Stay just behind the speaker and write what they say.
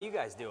you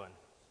guys doing?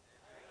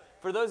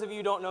 For those of you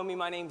who don't know me,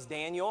 my name's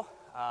Daniel.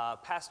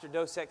 Pastor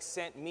Dosek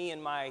sent me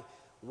and my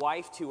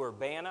wife to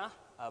Urbana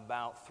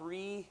about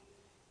 3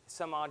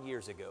 some odd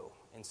years ago.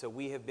 And so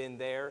we have been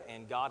there,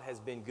 and God has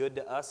been good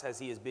to us as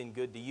He has been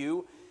good to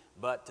you.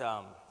 But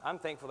I'm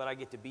thankful that I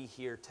get to be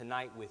here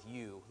tonight with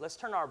you. Let's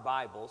turn our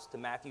Bibles to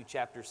Matthew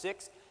chapter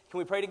 6. Can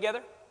we pray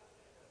together?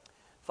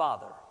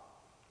 Father,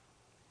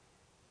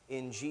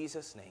 in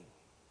Jesus' name,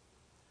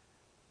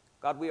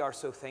 God, we are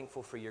so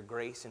thankful for your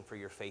grace and for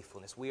your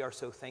faithfulness. We are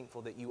so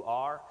thankful that you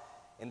are,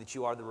 and that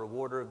you are the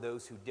rewarder of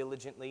those who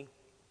diligently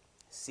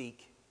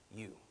seek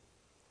you.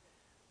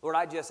 Lord,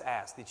 I just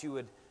ask that you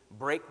would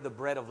break the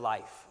bread of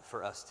life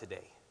for us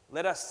today.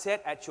 Let us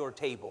sit at your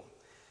table.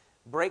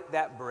 Break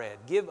that bread.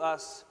 Give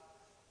us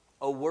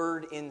a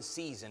word in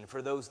season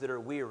for those that are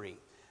weary,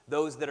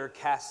 those that are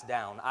cast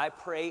down. I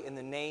pray in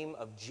the name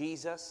of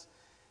Jesus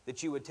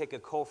that you would take a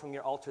coal from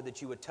your altar,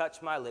 that you would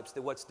touch my lips,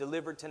 that what's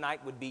delivered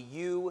tonight would be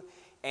you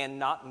and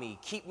not me.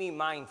 Keep me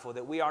mindful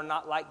that we are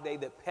not like they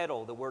that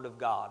peddle the word of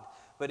God,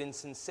 but in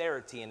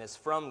sincerity and as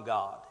from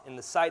God, in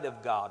the sight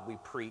of God, we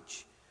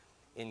preach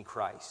in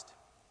Christ.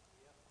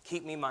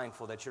 Keep me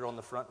mindful that you're on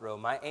the front row.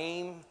 My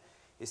aim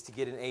is to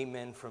get an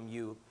amen from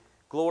you.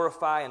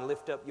 Glorify and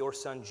lift up your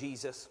Son,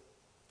 Jesus.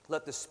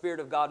 Let the Spirit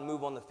of God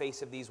move on the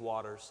face of these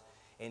waters.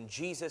 In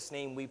Jesus'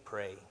 name we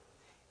pray.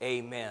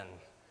 Amen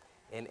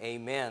and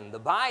amen. The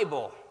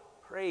Bible,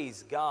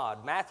 praise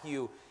God.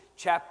 Matthew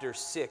chapter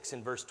 6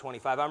 and verse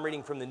 25. I'm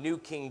reading from the New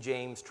King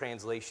James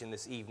translation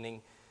this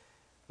evening.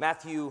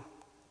 Matthew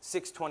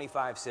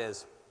 6:25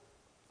 says,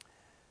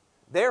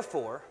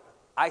 "Therefore,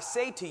 I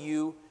say to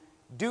you,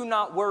 do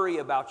not worry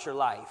about your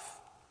life,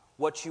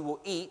 what you will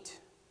eat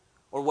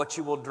or what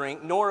you will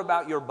drink, nor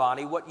about your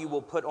body, what you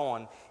will put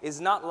on. Is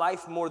not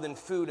life more than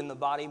food, and the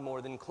body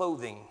more than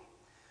clothing?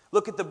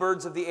 Look at the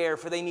birds of the air,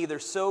 for they neither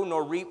sow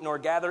nor reap nor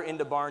gather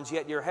into barns,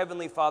 yet your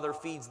heavenly Father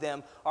feeds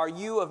them. Are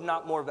you of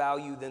not more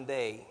value than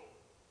they?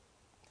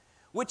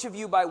 Which of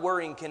you by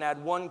worrying can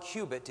add 1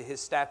 cubit to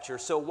his stature?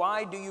 So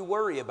why do you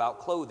worry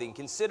about clothing?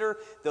 Consider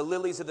the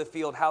lilies of the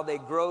field, how they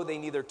grow, they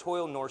neither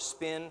toil nor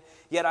spin.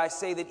 Yet I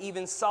say that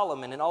even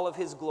Solomon in all of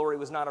his glory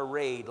was not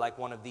arrayed like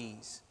one of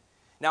these.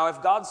 Now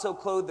if God so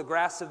clothed the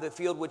grass of the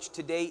field, which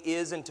today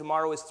is and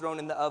tomorrow is thrown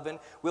in the oven,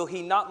 will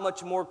he not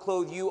much more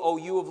clothe you, O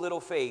you of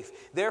little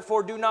faith?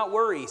 Therefore do not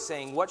worry,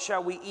 saying, what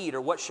shall we eat,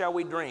 or what shall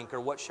we drink,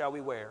 or what shall we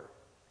wear?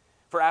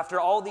 For after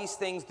all these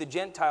things the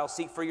Gentiles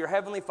seek, for your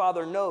heavenly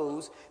Father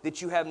knows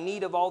that you have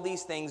need of all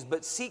these things.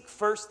 But seek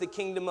first the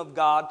kingdom of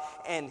God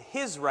and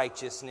his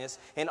righteousness,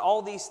 and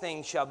all these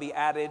things shall be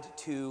added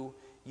to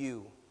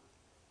you.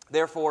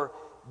 Therefore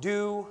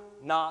do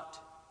not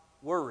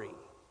worry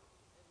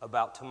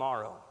about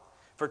tomorrow,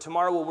 for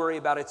tomorrow will worry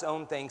about its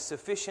own things.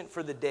 Sufficient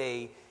for the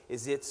day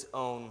is its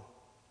own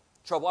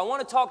trouble." I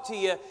want to talk to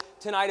you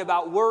tonight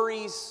about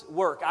worry's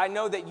work. I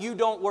know that you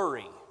don't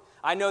worry.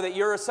 I know that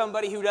you're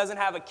somebody who doesn't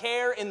have a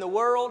care in the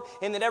world,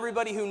 and that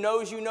everybody who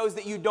knows you knows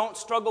that you don't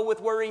struggle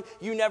with worry.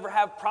 You never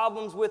have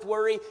problems with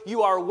worry.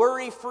 You are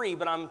worry-free,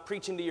 but I'm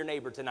preaching to your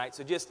neighbor tonight,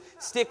 so just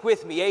stick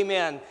with me,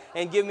 amen,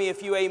 and give me a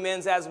few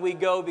amens as we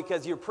go,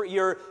 because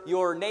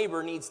your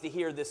neighbor needs to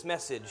hear this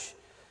message.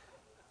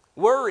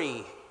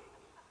 Worry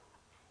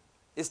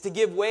is to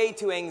give way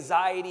to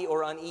anxiety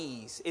or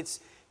unease.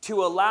 It's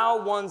to allow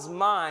one's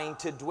mind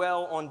to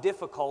dwell on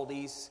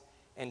difficulties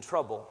and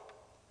trouble.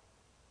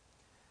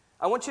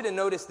 I want you to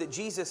notice that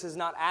Jesus is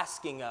not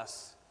asking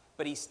us,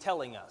 but he's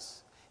telling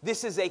us.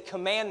 This is a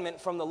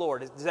commandment from the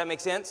Lord. Does that make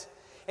sense?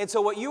 And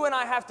so what you and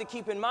I have to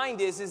keep in mind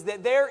is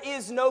that there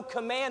is no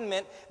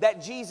commandment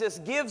that Jesus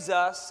gives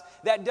us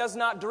that does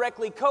not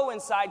directly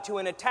coincide to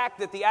an attack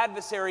that the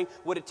adversary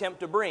would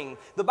attempt to bring.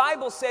 The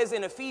Bible says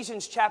in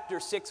Ephesians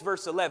chapter 6,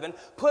 verse 11,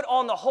 put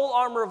on the whole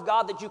armor of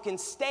God that you can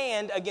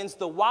stand against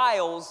the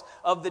wiles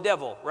of the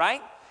devil,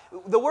 right?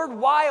 The word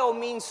wile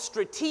means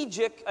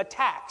strategic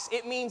attacks.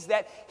 It means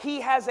that he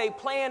has a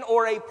plan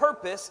or a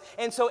purpose,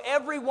 and so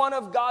every one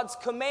of God's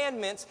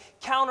commandments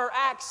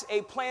counteracts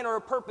a plan or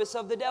a purpose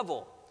of the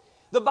devil.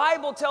 The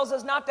Bible tells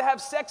us not to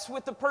have sex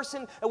with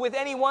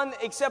anyone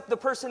except the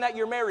person that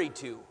you're married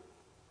to.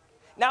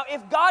 Now,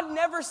 if God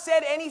never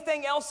said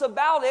anything else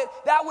about it,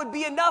 that would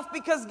be enough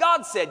because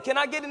God said. Can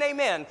I get an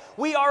amen?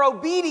 We are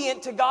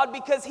obedient to God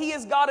because he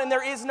is God and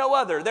there is no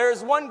other. There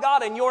is one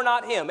God and you're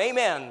not him.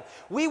 Amen.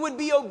 We would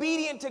be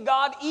obedient to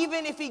God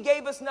even if he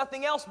gave us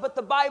nothing else. But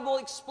the Bible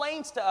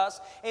explains to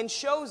us and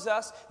shows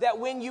us that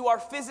when you are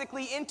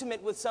physically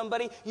intimate with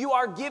somebody, you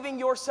are giving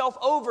yourself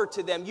over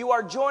to them. You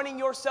are joining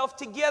yourself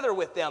together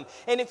with them.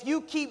 And if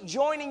you keep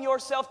joining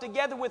yourself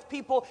together with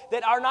people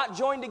that are not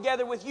joined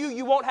together with you,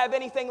 you won't have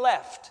anything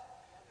left.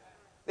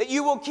 That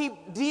you will keep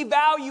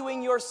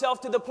devaluing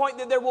yourself to the point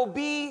that there will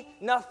be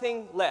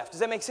nothing left.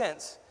 Does that make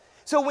sense?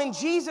 So when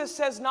Jesus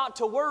says not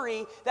to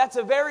worry, there's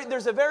a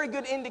very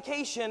good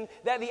indication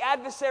that the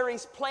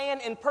adversary's plan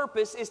and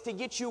purpose is to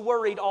get you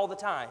worried all the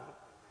time.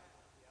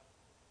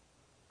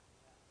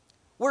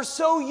 We're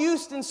so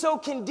used and so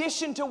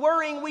conditioned to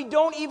worrying, we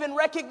don't even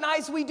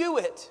recognize we do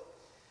it.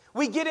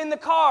 We get in the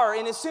car,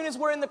 and as soon as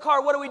we're in the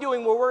car, what are we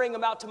doing? We're worrying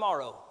about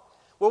tomorrow.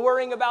 We're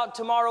worrying about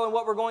tomorrow and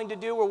what we're going to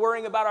do. We're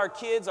worrying about our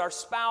kids, our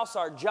spouse,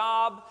 our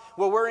job.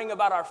 We're worrying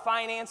about our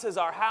finances,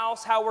 our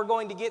house, how we're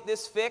going to get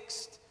this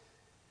fixed.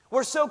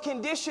 We're so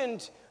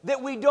conditioned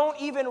that we don't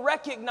even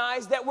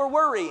recognize that we're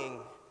worrying.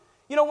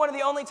 You know, one of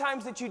the only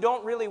times that you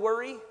don't really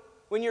worry?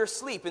 When you're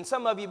asleep. And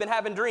some of you have been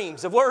having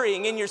dreams of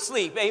worrying in your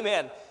sleep.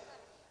 Amen.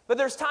 But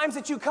there's times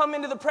that you come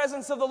into the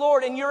presence of the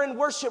Lord and you're in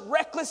worship,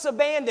 reckless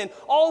abandon.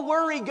 All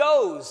worry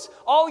goes.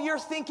 All you're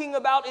thinking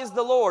about is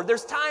the Lord.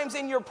 There's times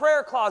in your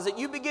prayer closet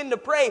you begin to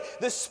pray.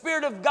 The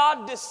Spirit of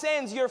God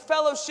descends. You're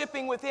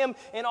fellowshipping with Him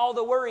and all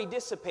the worry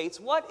dissipates.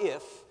 What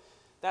if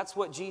that's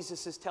what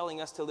Jesus is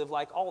telling us to live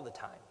like all the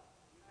time?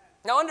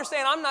 Now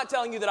understand, I'm not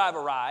telling you that I've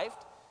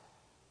arrived.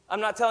 I'm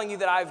not telling you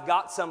that I've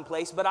got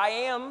someplace, but I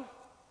am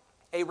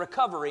a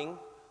recovering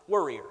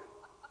worrier.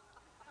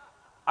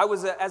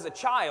 As a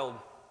child,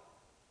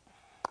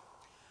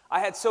 I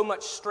had so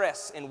much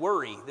stress and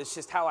worry. That's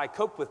just how I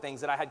coped with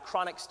things, that I had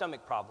chronic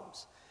stomach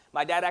problems.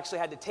 My dad actually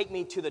had to take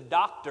me to the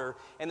doctor,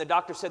 and the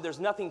doctor said there's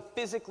nothing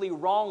physically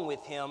wrong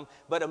with him,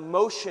 but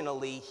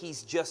emotionally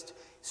he's just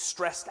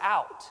stressed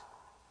out.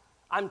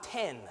 I'm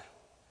 10.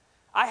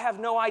 I have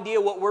no idea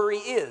what worry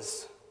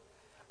is.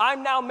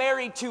 I'm now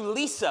married to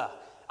Lisa.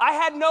 I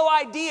had no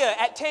idea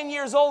at 10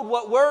 years old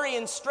what worry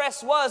and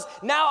stress was.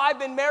 Now I've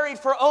been married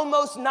for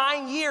almost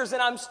 9 years,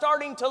 and I'm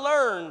starting to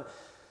learn.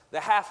 The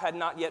half had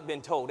not yet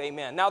been told.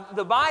 Amen. Now,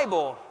 the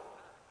Bible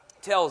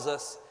tells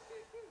us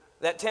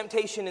that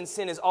temptation and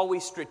sin is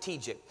always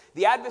strategic.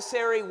 The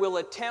adversary will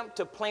attempt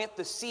to plant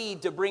the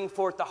seed to bring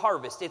forth the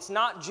harvest. It's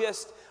not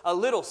just a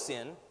little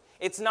sin.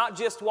 It's not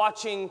just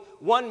watching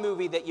one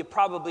movie that you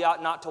probably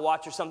ought not to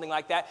watch or something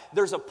like that.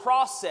 There's a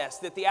process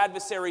that the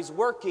adversary's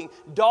working,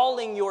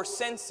 dulling your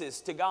senses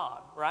to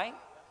God, right?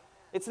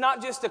 It's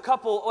not just a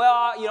couple,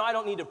 I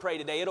don't need to pray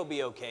today, it'll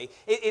be okay.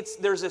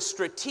 There's a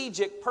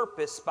strategic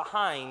purpose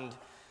behind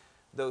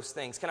those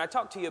things. Can I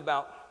talk to you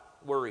about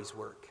worry's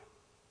work?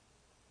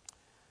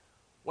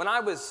 When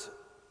I was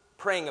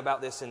praying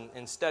about this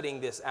and studying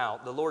this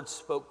out, the Lord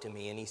spoke to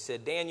me and He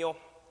said, Daniel,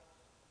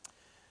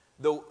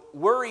 the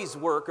worry's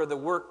work, or the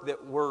work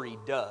that worry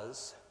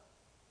does,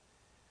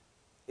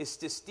 is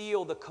to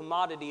steal the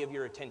commodity of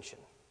your attention.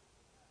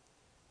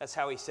 That's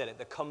how He said it,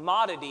 the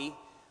commodity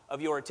of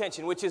your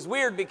attention, which is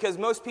weird because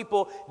most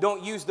people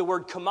don't use the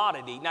word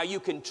commodity. Now, you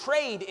can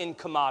trade in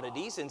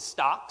commodities, in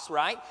stocks,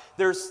 right?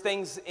 There's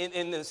things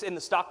in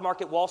the stock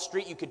market, Wall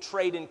Street, you could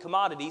trade in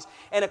commodities.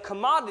 And a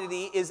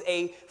commodity is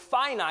a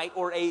finite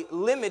or a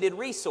limited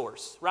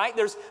resource, right?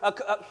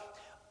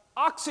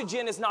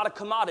 Oxygen is not a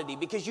commodity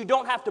because you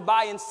don't have to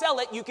buy and sell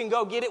it. You can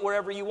go get it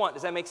wherever you want.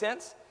 Does that make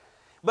sense?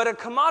 But a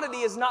commodity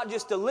is not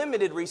just a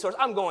limited resource.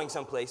 I'm going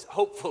someplace,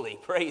 hopefully,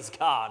 praise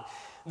God.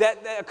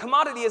 That a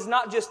commodity is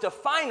not just a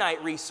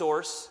finite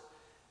resource,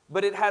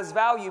 but it has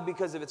value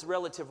because of its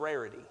relative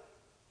rarity.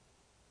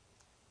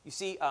 You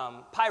see,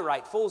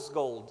 pyrite, fool's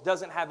gold,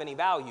 doesn't have any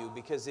value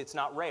because it's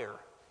not rare.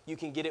 You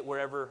can get it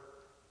wherever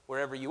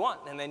you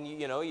want. And then,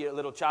 your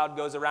little child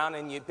goes around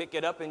and you pick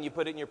it up and you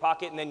put it in your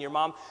pocket, and then your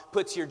mom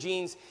puts your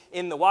jeans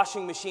in the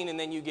washing machine, and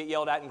then you get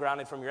yelled at and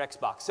grounded from your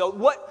Xbox.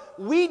 So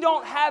we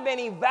don't have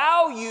any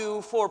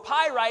value for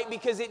pyrite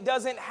because it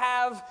doesn't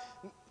have...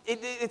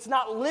 It's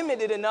not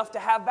limited enough to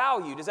have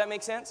value. Does that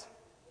make sense?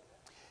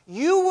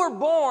 You were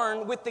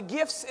born with the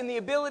gifts and the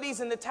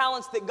abilities and the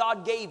talents that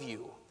God gave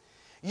you.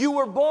 You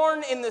were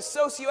born in the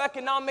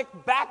socioeconomic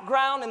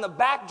background and the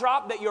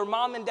backdrop that your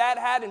mom and dad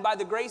had, and by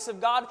the grace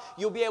of God,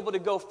 you'll be able to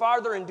go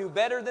farther and do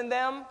better than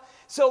them.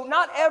 So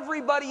not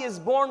everybody is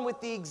born with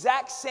the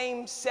exact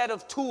same set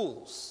of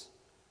tools.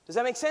 Does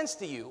that make sense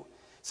to you?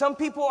 Some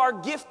people are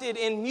gifted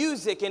in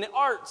music and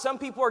art. Some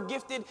people are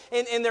gifted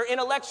in their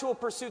intellectual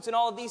pursuits and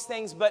all of these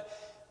things. But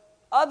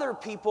other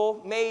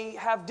people may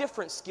have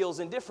different skills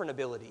and different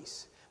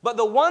abilities. But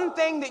the one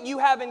thing that you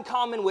have in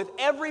common with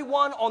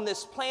everyone on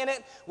this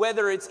planet,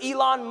 whether it's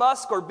Elon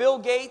Musk or Bill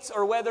Gates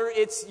or whether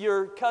it's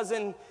your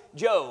cousin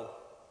Joe,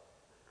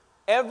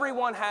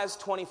 everyone has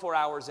 24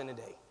 hours in a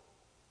day.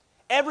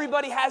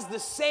 Everybody has the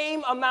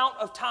same amount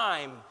of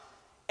time.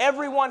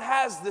 Everyone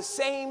has the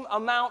same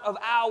amount of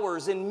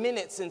hours and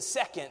minutes and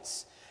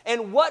seconds.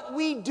 And what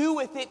we do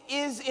with it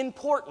is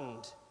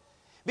important.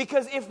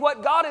 Because if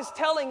what God is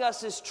telling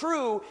us is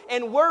true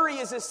and worry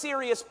is a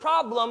serious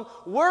problem,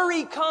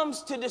 worry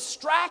comes to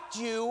distract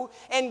you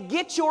and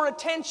get your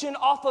attention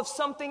off of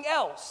something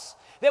else.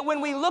 That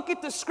when we look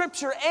at the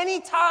Scripture, any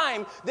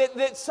time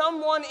that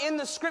someone in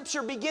the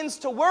Scripture begins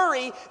to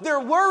worry, they're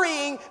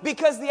worrying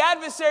because the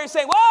adversary is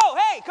saying, whoa,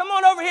 hey, come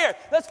on over here.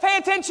 Let's pay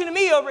attention to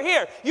me over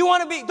here. You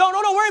want to be, don't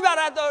worry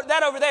about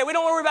that over there. We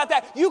don't worry about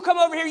that. You come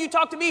over here, you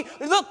talk to me.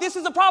 Look, this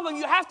is a problem.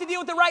 You have to deal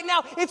with it right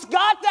now. It's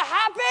got to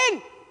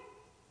happen.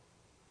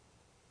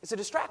 It's a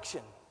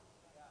distraction.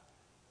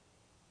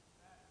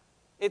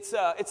 It's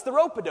the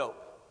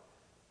rope-a-dope.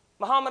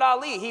 Muhammad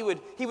Ali, he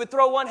would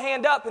throw one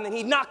hand up and then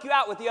he'd knock you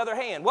out with the other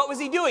hand. What was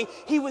he doing?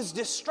 He was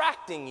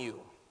distracting you.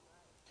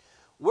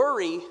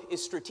 Worry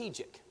is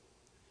strategic.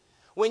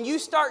 When you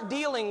start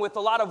dealing with a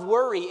lot of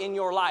worry in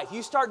your life,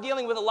 you start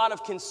dealing with a lot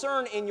of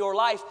concern in your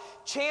life,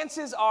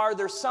 chances are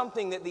there's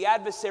something that the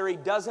adversary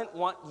doesn't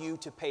want you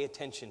to pay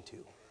attention to.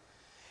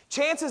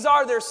 Chances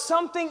are there's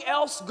something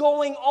else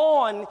going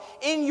on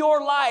in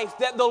your life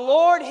that the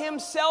Lord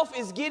Himself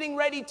is getting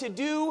ready to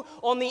do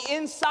on the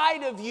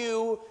inside of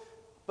you,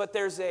 but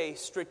there's a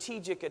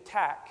strategic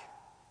attack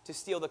to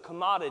steal the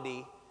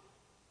commodity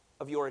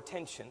of your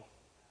attention.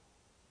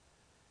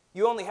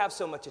 You only have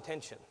so much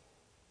attention.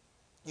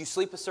 You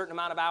sleep a certain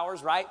amount of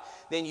hours, right?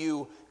 Then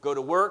you go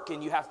to work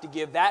and you have to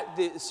give that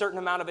the certain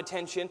amount of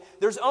attention.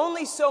 There's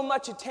only so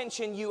much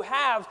attention you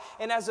have,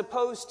 and as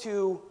opposed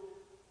to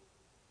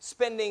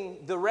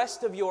spending the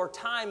rest of your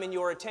time and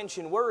your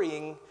attention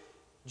worrying,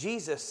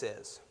 Jesus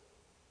says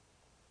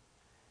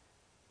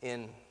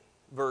in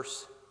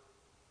verse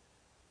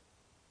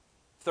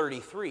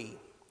 33,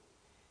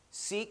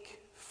 "Seek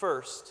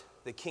first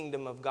the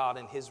kingdom of God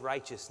and His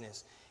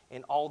righteousness,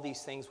 and all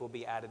these things will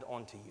be added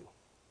onto you."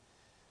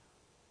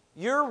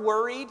 You're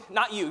worried,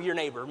 not you, your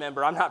neighbor,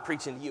 remember, I'm not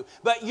preaching to you,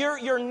 but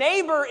your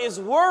neighbor is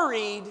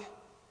worried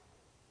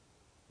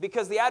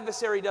because the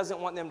adversary doesn't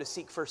want them to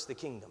seek first the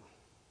kingdom.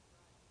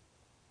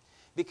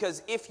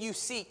 Because if you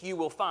seek, you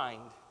will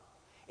find.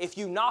 If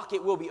you knock,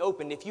 it will be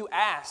opened. If you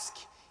ask,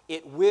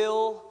 it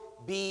will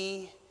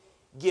be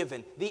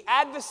given. The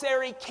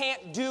adversary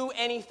can't do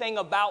anything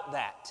about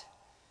that.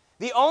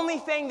 The only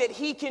thing that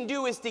he can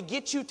do is to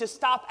get you to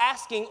stop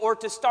asking or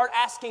to start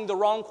asking the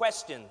wrong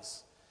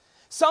questions.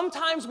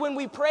 Sometimes when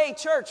we pray,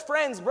 church,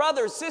 friends,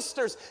 brothers,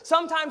 sisters,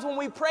 sometimes when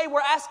we pray,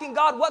 we're asking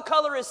God, what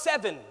color is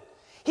 7?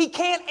 He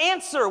can't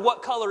answer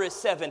what color is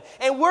 7.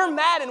 And we're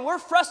mad and we're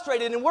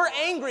frustrated and we're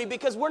angry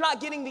because we're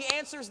not getting the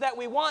answers that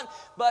we want.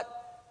 But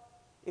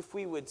if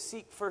we would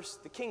seek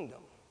first the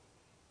kingdom,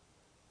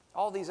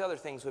 all these other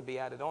things would be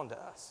added on to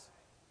us.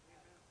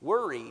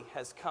 Worry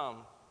has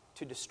come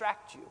to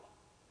distract you.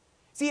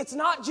 See, it's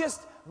not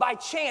just by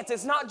chance,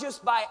 it's not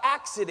just by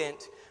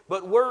accident,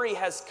 but worry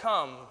has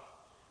come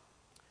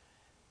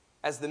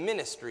as the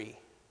ministry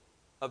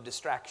of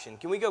distraction.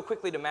 Can we go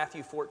quickly to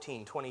Matthew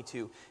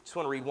 14:22? Just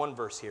want to read one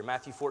verse here.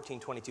 Matthew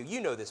 14:22.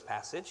 You know this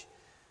passage.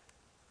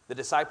 The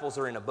disciples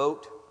are in a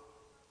boat.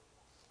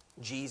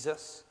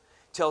 Jesus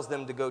tells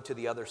them to go to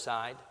the other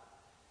side.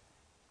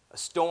 A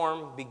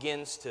storm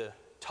begins to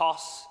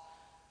toss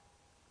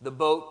the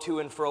boat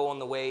to and fro on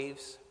the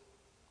waves.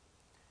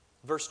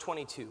 Verse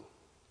 22.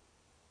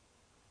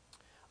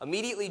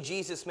 Immediately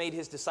Jesus made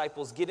his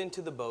disciples get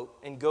into the boat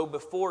and go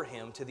before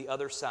him to the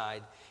other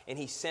side, and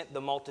he sent the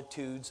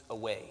multitudes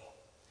away.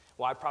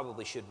 Well, I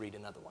probably should read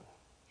another one.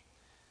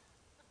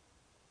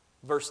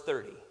 Verse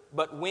 30.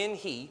 But when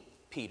he,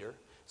 Peter,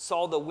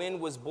 saw the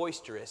wind was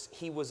boisterous,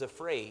 he was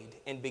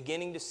afraid, and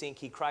beginning to sink,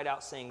 he cried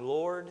out, saying,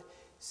 Lord,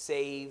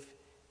 save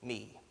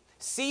me.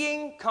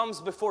 Seeing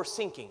comes before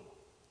sinking.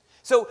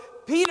 So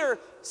Peter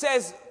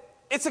says,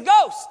 it's a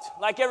ghost,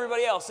 like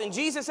everybody else. And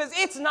Jesus says,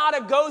 it's not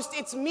a ghost,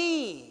 it's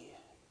me.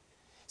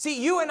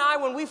 See, you and I,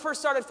 when we first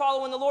started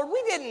following the Lord, we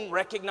didn't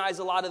recognize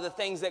a lot of the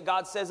things that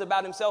God says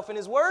about himself in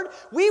his word.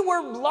 We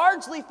were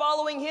largely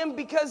following him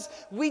because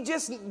we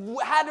just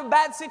had a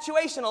bad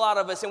situation, a lot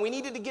of us, and we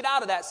needed to get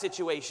out of that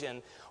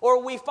situation.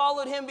 Or we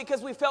followed him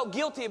because we felt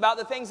guilty about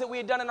the things that we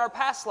had done in our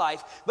past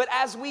life. But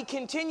as we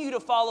continue to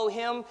follow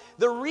him,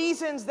 the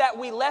reasons that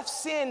we left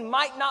sin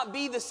might not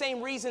be the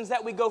same reasons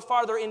that we go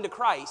farther into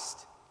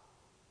Christ.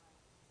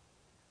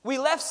 We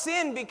left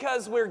sin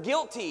because we're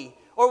guilty,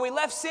 or we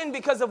left sin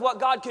because of what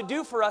God could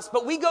do for us,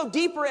 but we go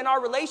deeper in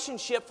our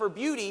relationship for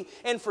beauty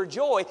and for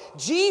joy.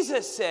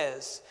 Jesus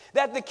says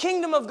that the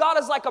kingdom of God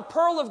is like a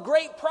pearl of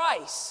great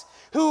price,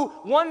 who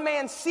one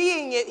man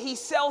seeing it, he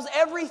sells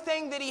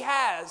everything that he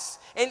has,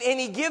 and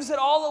he gives it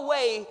all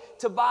away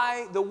to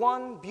buy the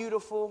one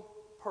beautiful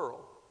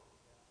pearl.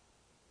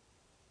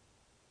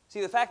 See,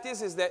 the fact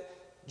is that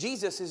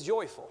Jesus is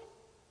joyful.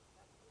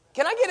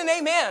 Can I get an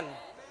amen?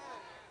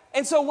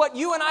 And so what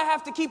you and I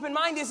have to keep in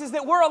mind is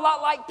that we're a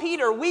lot like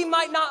Peter. We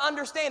might not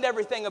understand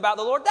everything about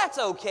the Lord. That's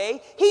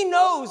okay. He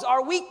knows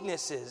our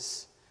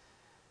weaknesses.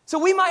 So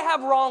we might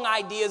have wrong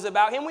ideas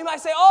about him. We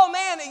might say, oh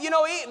man,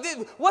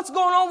 what's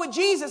going on with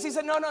Jesus? He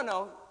said,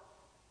 no.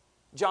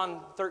 John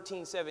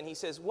 13:7, he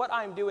says, what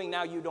I'm doing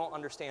now you don't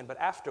understand, but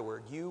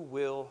afterward you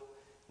will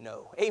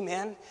know.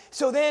 Amen.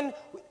 So then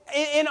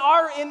in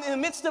the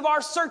midst of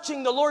our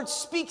searching, the Lord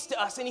speaks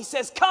to us and he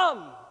says,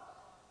 come.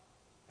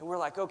 And we're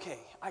like, okay,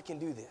 I can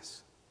do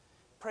this.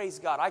 Praise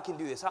God, I can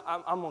do this.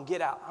 I'm going to get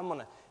out. I'm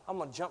going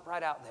to jump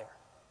right out there.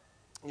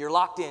 And you're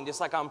locked in, just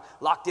like I'm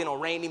locked in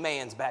on Randy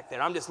Manns back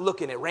there. I'm just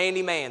looking at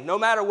Randy Manns. No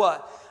matter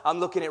what, I'm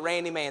looking at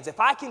Randy Manns. If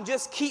I can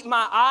just keep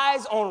my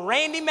eyes on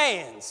Randy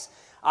Manns,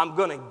 I'm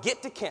going to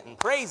get to Kenton.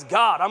 Praise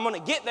God, I'm going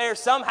to get there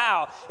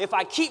somehow if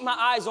I keep my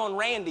eyes on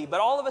Randy. But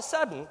all of a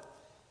sudden,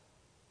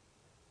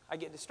 I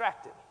get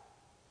distracted.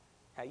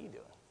 How you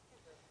doing?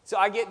 So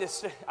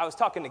I was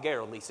talking to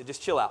Gerald, Lisa,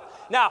 just chill out.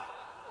 Now,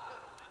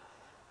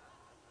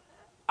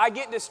 I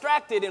get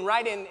distracted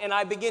and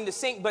I begin to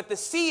sink, but the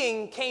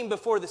seeing came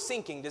before the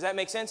sinking. Does that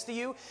make sense to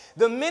you?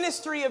 The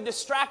ministry of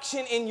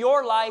distraction in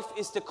your life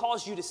is to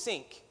cause you to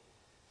sink.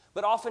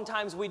 But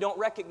oftentimes we don't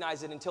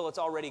recognize it until it's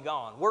already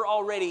gone. We're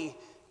already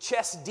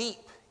chest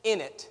deep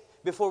in it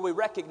before we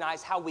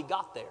recognize how we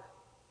got there.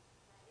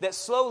 That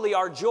slowly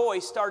our joy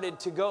started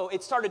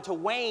to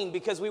wane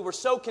because we were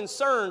so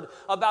concerned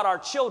about our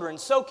children,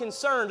 so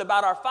concerned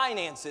about our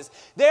finances.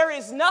 There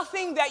is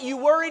nothing that you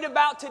worried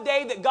about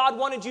today that God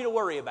wanted you to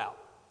worry about.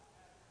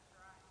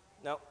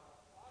 No.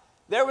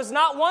 There was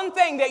not one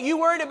thing that you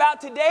worried about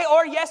today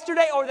or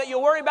yesterday or that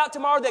you'll worry about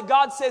tomorrow that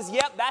God says,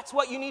 yep, that's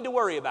what you need to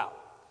worry about.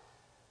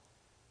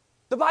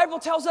 The Bible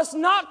tells us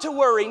not to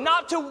worry,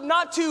 not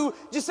to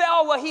just say,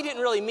 oh, well, he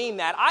didn't really mean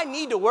that. I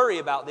need to worry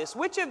about this.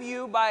 Which of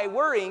you, by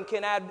worrying,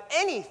 can add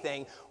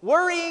anything?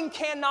 Worrying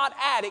cannot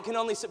add. It can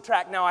only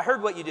subtract. Now, I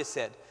heard what you just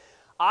said.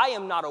 I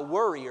am not a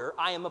worrier.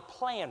 I am a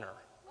planner.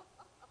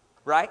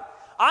 Right?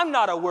 I'm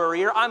not a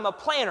worrier. I'm a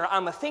planner.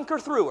 I'm a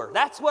thinker-througher.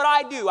 That's what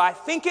I do. I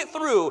think it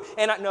through,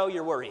 and I know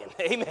you're worrying.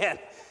 Amen.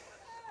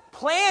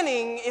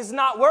 Planning is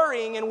not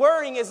worrying, and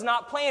worrying is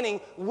not planning.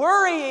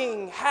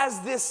 Worrying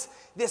has this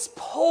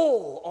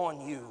pull on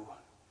you.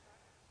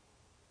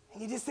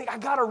 And you just think, I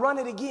got to run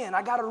it again.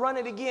 I got to run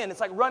it again.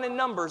 It's like running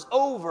numbers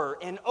over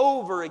and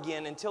over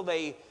again until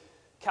they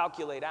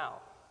calculate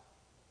out.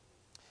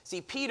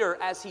 See, Peter,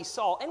 as he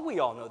saw, and we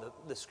all know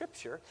the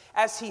scripture,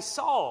 as he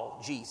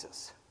saw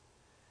Jesus,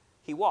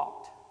 he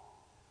walked.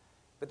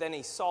 But then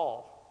he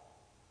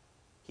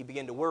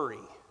began to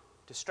worry.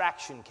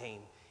 Distraction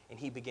came, and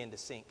he began to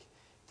sink.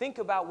 Think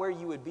about where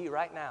you would be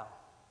right now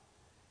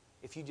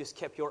if you just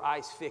kept your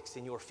eyes fixed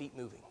and your feet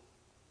moving.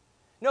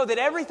 Know that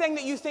everything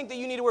that you think that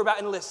you need to worry about,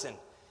 and listen,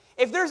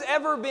 if there's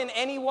ever been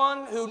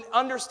anyone who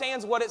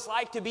understands what it's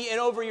like to be in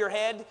over your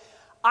head,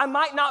 I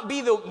might not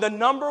be the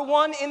number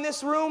one in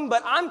this room,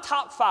 but I'm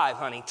top 5,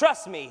 honey.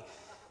 Trust me.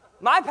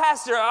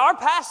 Our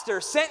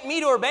pastor sent me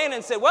to Urbana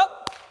and said,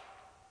 well,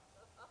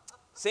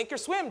 sink or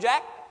swim,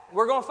 Jack.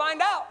 We're going to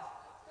find out.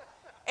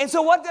 And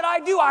so what did I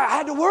do? I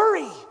had to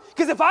worry.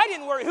 Because if I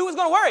didn't worry, who was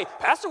going to worry?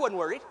 Pastor wasn't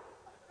worried.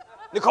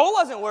 Nicole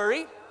wasn't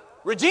worried.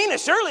 Regina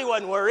surely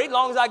wasn't worried, as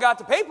long as I got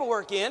the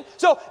paperwork in.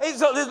 So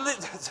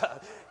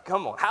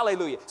come on,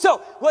 hallelujah. So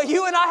what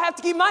you and I have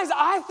to keep in mind is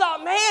I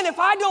thought, man, if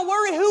I don't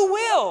worry, who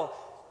will?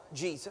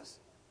 Jesus.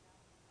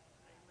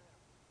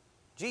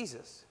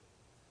 Jesus.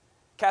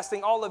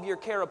 Casting all of your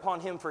care upon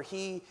him, for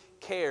he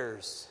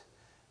cares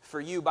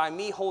for you. By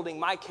me holding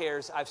my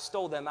cares, I've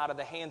stole them out of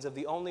the hands of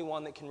the only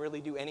one that can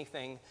really do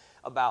anything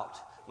about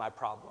my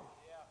problem.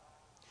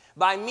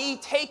 By me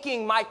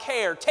taking my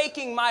care,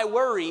 taking my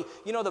worry,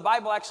 you know, the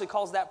Bible actually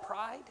calls that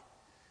pride.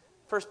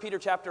 1 Peter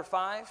chapter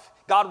 5.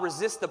 God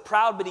resists the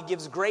proud, but he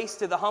gives grace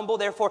to the humble.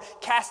 Therefore,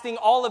 casting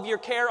all of your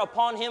care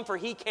upon him, for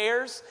he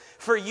cares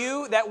for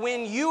you. That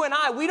when you and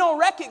we don't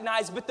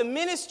recognize, but the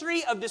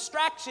ministry of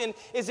distraction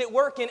is at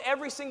work in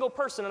every single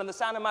person under the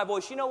sound of my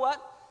voice. You know what?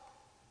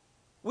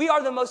 We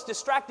are the most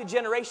distracted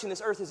generation this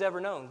earth has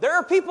ever known. There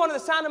are people under the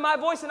sound of my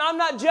voice, and I'm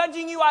not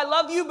judging you, I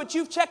love you, but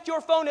you've checked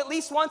your phone at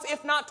least once,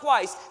 if not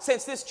twice,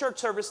 since this church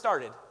service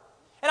started.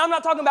 And I'm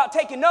not talking about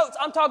taking notes.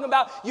 I'm talking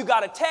about you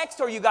got a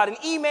text, or you got an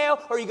email,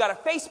 or you got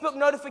a Facebook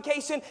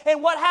notification,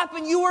 and what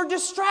happened? You were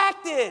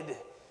distracted.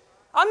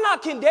 I'm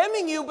not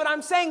condemning you, but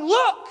I'm saying,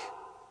 look,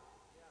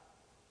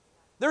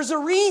 there's a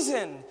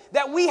reason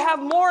that we have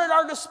more at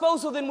our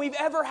disposal than we've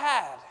ever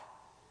had.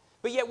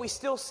 But yet we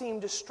still seem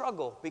to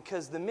struggle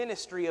because the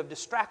ministry of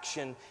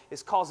distraction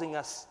is causing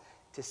us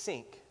to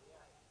sink.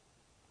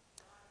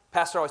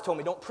 Pastor always told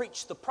me, don't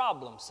preach the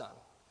problem, son.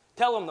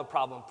 Tell them the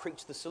problem,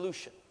 preach the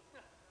solution.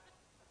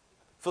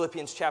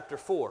 Philippians chapter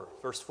 4,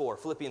 verse 4.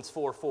 Philippians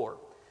 4:4.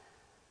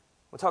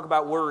 We'll talk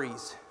about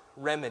worries,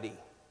 remedy.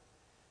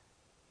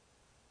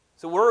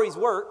 So worries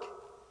work.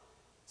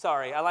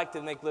 Sorry, I like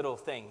to make little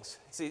things.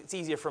 It's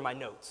easier for my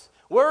notes.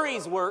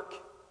 Worries work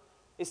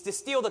is to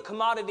steal the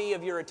commodity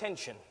of your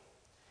attention.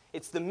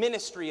 It's the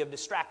ministry of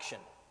distraction.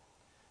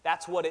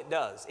 That's what it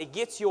does. It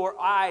gets your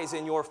eyes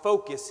and your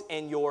focus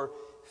and your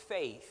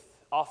faith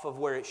off of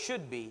where it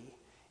should be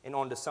and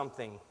onto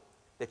something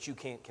that you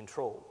can't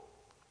control.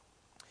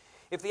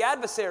 If the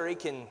adversary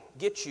can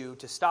get you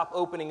to stop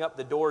opening up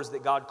the doors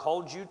that God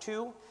called you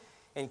to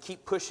and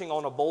keep pushing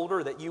on a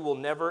boulder that you will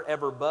never,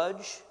 ever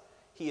budge,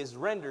 he has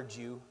rendered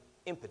you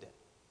impotent.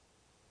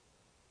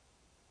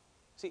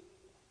 See,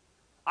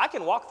 I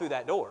can walk through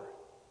that door.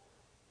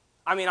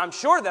 I mean, I'm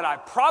sure that I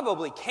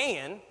probably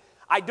can.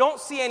 I don't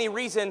see any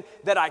reason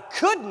that I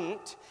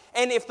couldn't.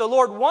 And if the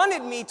Lord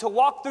wanted me to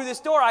walk through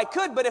this door, I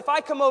could. But if I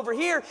come over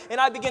here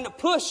and I begin to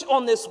push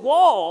on this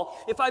wall,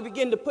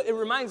 it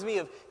reminds me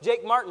of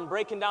Jake Martin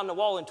breaking down the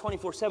wall in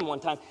 24/7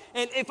 one time.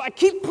 And if I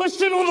keep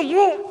pushing on the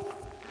wall,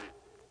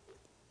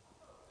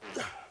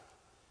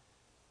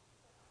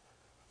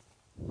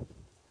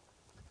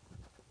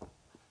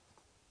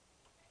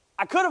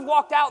 I could have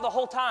walked out the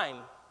whole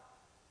time.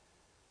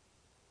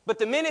 But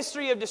the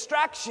ministry of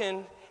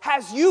distraction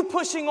has you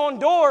pushing on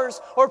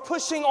doors or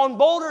pushing on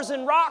boulders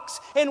and rocks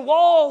and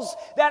walls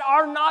that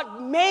are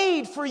not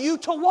made for you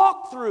to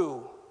walk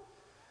through.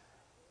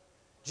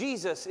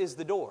 Jesus is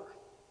the door.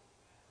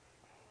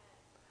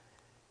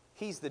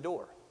 He's the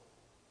door.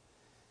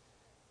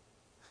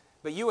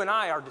 But you and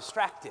I are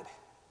distracted.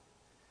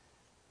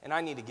 And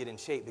I need to get in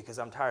shape because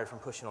I'm tired from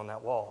pushing on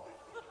that wall.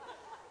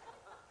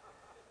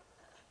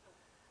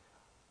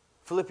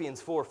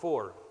 Philippians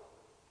 4:4.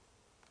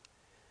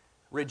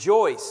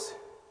 Rejoice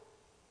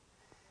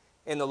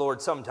in the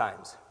Lord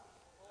sometimes.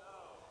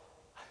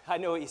 I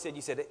know what you said.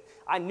 You said it.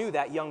 I knew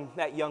that young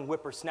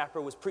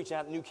whippersnapper was preaching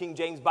out the New King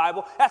James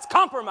Bible. That's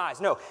compromise.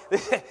 No,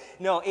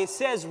 no. It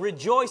says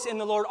rejoice in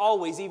the Lord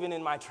always, even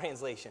in my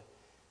translation.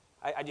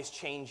 I just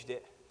changed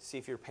it. See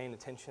if you're paying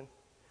attention.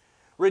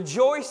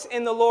 Rejoice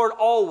in the Lord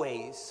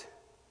always.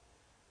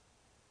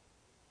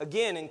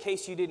 Again, in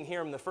case you didn't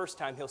hear him the first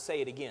time, he'll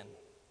say it again.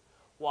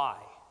 Why?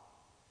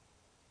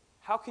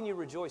 How can you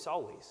rejoice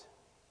always?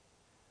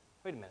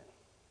 Wait a minute.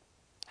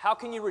 How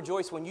can you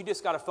rejoice when you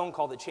just got a phone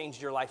call that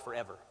changed your life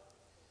forever?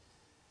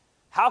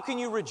 How can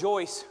you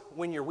rejoice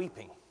when you're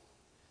weeping?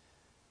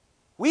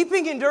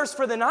 Weeping endures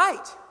for the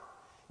night.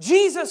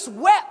 Jesus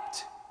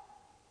wept.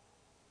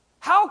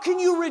 How can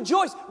you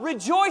rejoice?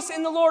 Rejoice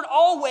in the Lord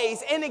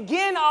always. And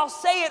again, I'll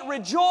say it,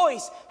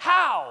 rejoice.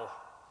 How?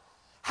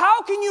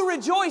 How can you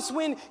rejoice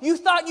when you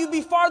thought you'd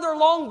be farther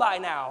along by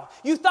now?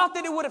 You thought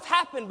that it would have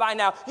happened by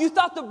now. You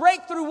thought the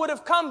breakthrough would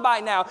have come by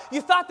now.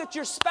 You thought that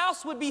your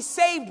spouse would be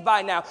saved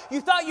by now.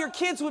 You thought your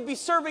kids would be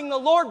serving the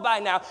Lord by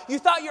now. You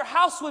thought your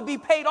house would be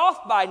paid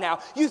off by now.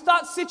 You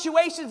thought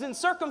situations and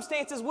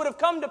circumstances would have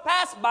come to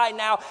pass by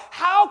now.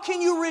 How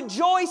can you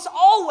rejoice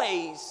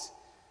always?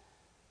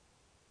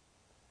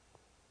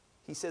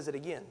 He says it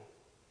again.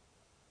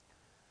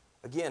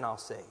 Again, I'll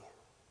say,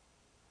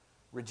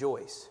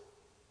 rejoice.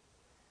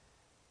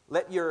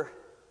 Let your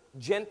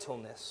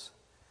gentleness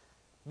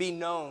be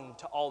known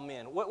to all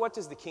men. What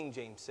does the King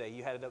James say?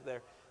 You had it up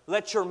there.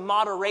 Let your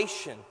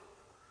moderation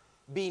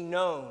be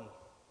known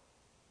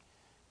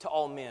to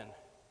all men.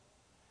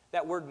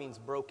 That word means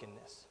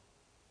brokenness.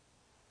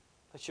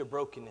 Let your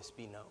brokenness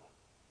be known.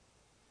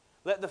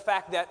 Let the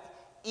fact that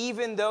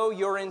even though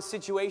you're in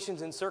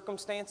situations and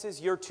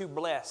circumstances, you're too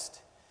blessed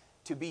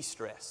to be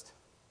stressed.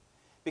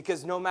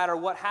 Because no matter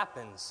what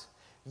happens,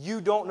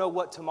 you don't know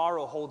what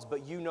tomorrow holds,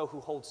 but you know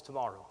who holds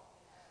tomorrow.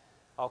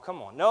 Oh,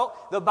 come on. No,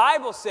 the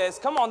Bible says,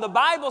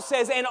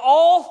 and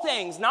all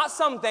things, not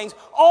some things,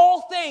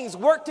 all things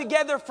work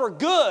together for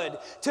good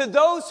to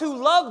those who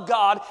love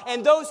God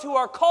and those who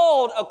are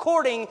called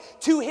according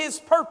to His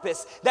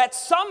purpose. That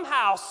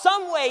somehow,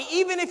 some way,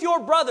 even if your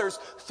brothers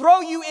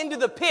throw you into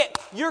the pit,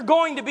 you're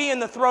going to be in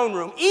the throne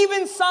room.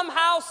 Even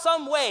somehow,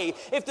 some way,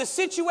 if the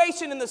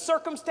situation and the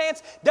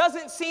circumstance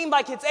doesn't seem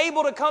like it's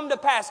able to come to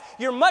pass,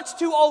 you're much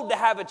too old to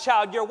have a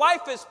child. Your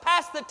wife is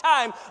past the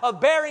time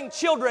of bearing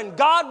children.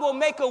 God will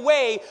make a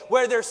way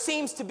where there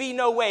seems to be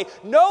no way.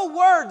 No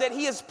word that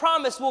He has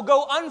promised will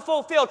go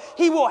unfulfilled.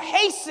 He will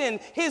hasten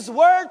His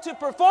word to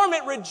perform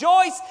it.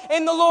 Rejoice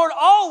in the Lord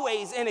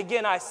always. And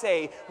again I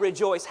say,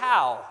 rejoice.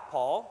 How,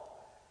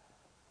 Paul?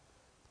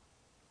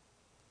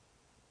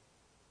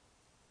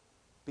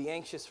 Be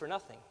anxious for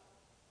nothing.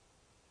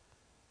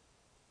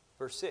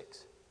 Verse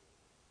 6.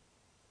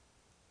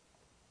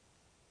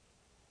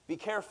 Be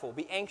careful.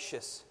 Be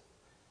anxious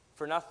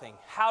for nothing.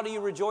 How do you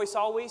rejoice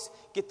always?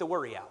 Get the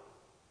worry out.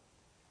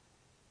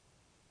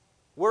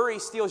 Worry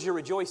steals your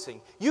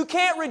rejoicing. You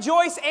can't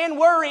rejoice and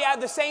worry at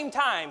the same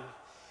time.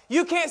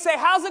 You can't say,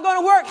 how's it going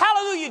to work?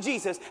 Hallelujah,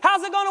 Jesus.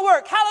 How's it going to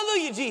work?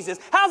 Hallelujah, Jesus.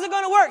 How's it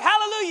going to work?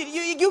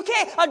 Hallelujah. You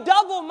can't. A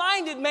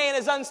double-minded man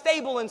is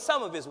unstable in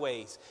some of his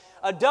ways.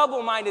 A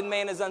double-minded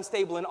man is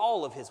unstable in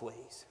all of his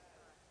ways.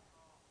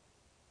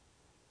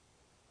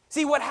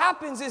 See, what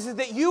happens is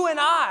that you and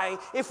I,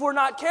 if we're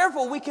not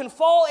careful, we can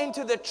fall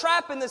into the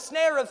trap and the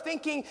snare of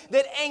thinking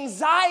that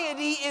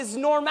anxiety is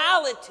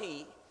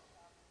normality.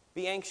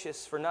 Be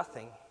anxious for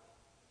nothing,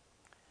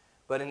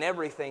 but in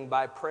everything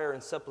by prayer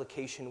and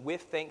supplication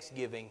with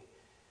thanksgiving,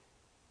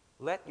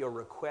 let your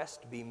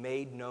request be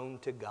made known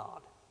to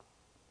God.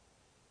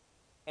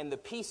 And the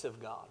peace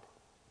of God,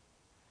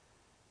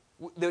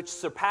 which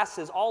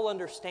surpasses all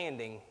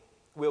understanding,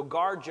 will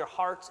guard your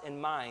hearts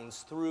and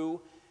minds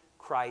through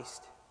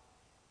Christ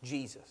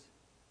Jesus.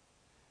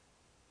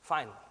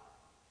 Finally,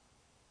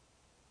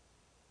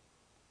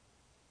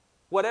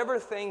 whatever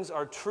things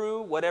are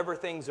true, whatever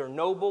things are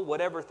noble,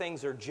 whatever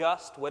things are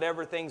just,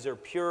 whatever things are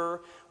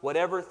pure,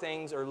 whatever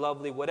things are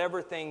lovely, whatever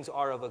things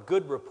are of a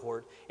good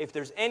report, if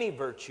there's any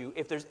virtue,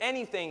 if there's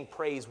anything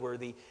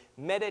praiseworthy,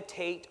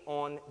 meditate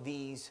on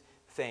these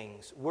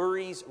things.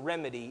 Worry's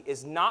remedy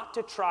is not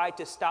to try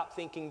to stop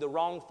thinking the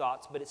wrong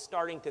thoughts, but it's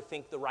starting to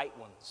think the right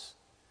ones.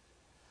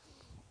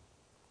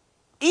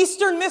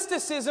 Eastern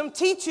mysticism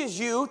teaches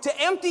you to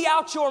empty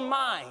out your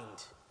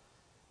mind.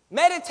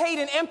 Meditate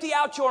and empty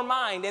out your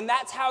mind, and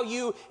that's how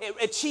you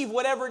achieve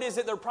whatever it is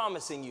that they're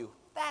promising you.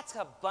 That's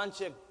a bunch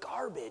of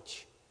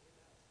garbage.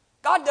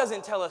 God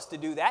doesn't tell us to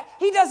do that.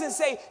 He doesn't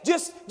say,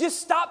 just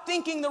stop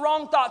thinking the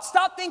wrong thoughts.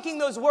 Stop thinking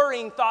those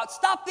worrying thoughts.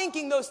 Stop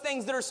thinking those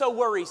things that are so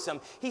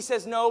worrisome. He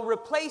says, no,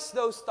 replace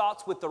those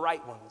thoughts with the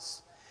right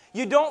ones.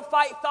 You don't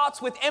fight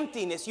thoughts with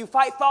emptiness. You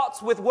fight thoughts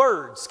with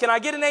words. Can I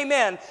get an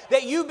amen?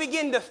 That you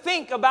begin to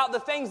think about the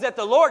things that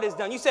the Lord has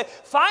done. You say,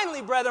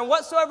 finally, brethren,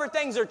 whatsoever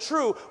things are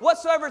true,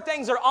 whatsoever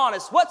things are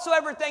honest,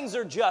 whatsoever things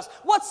are just,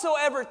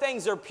 whatsoever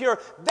things are pure,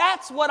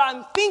 that's what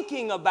I'm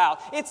thinking about.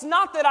 It's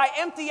not that I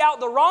empty out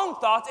the wrong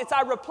thoughts, it's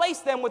I replace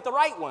them with the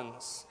right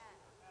ones.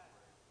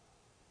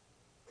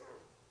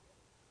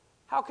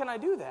 How can I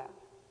do that?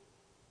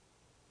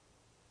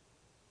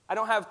 I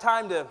don't have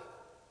time to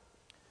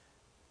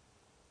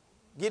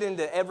get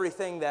into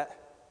everything that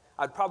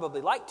I'd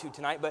probably like to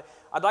tonight, but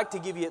I'd like to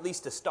give you at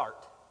least a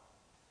start.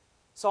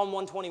 Psalm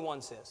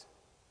 121 says,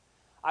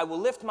 I will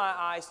lift my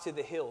eyes to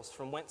the hills,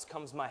 from whence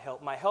comes my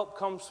help. My help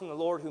comes from the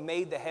Lord who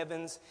made the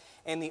heavens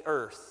and the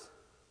earth.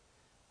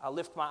 I'll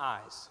lift my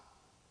eyes.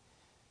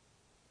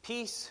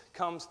 Peace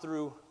comes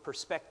through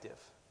perspective.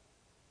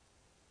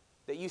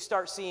 That you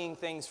start seeing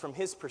things from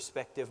his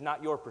perspective,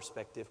 not your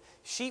perspective.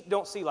 Sheep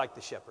don't see like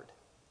the shepherd.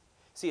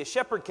 See, a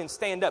shepherd can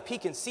stand up. He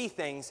can see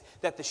things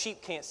that the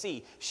sheep can't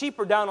see. Sheep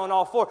are down on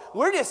all four.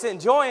 We're just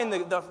enjoying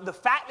the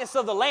fatness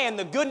of the land,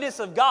 the goodness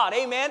of God.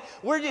 Amen?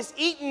 We're just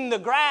eating the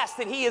grass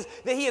that he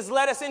has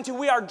led us into.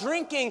 We are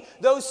drinking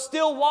those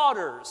still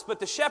waters. But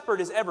the shepherd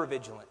is ever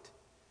vigilant.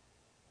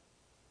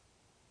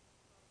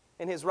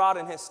 And his rod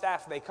and his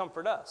staff, they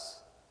comfort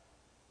us.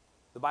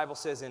 The Bible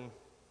says in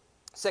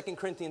 2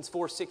 Corinthians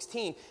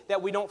 4:16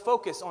 that we don't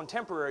focus on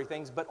temporary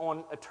things, but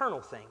on eternal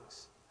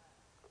things.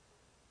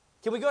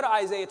 Can we go to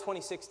Isaiah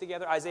 26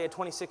 together? Isaiah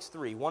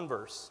 26:3, one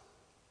verse.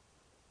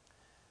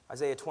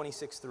 Isaiah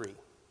 26:3.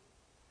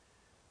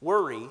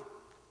 Worry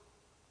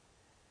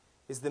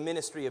is the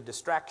ministry of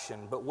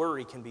distraction, but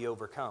worry can be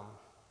overcome.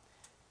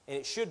 And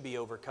it should be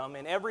overcome.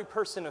 And every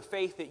person of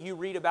faith that you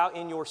read about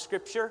in your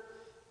scripture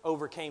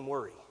overcame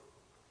worry.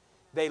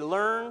 They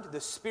learned the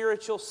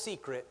spiritual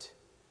secret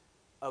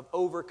of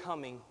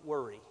overcoming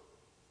worry.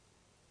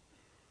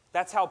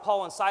 That's how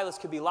Paul and Silas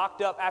could be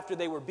locked up after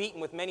they were beaten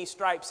with many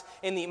stripes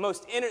in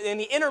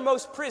the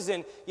innermost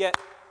prison, yet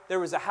there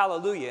was a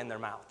hallelujah in their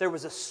mouth. There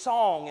was a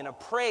song and a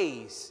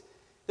praise.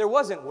 There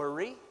wasn't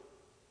worry.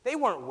 They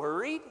weren't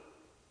worried.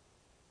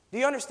 Do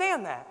you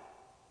understand that?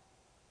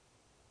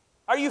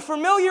 Are you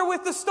familiar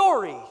with the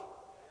story?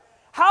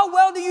 How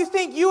well do you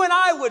think you and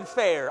I would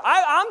fare?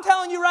 I'm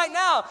telling you right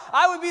now,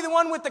 I would be the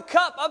one with the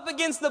cup up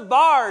against the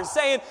bars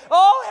saying,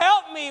 oh,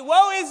 help me,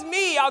 woe is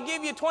me. I'll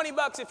give you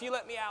 $20 if you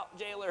let me out,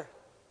 jailer.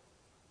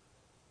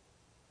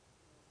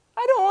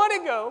 I don't want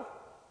to go.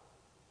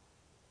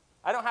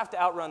 I don't have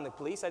to outrun the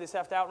police. I just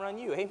have to outrun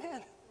you.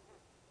 Amen.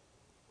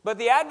 But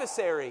the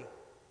adversary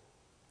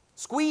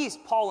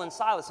squeezed Paul and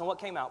Silas, and what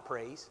came out?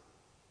 Praise.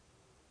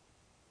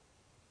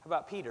 How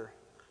about Peter,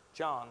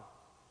 John?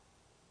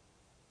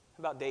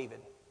 How about David,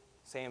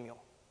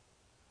 Samuel,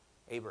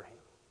 Abraham?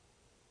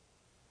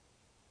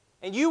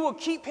 And you will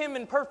keep him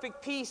in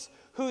perfect peace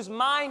whose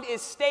mind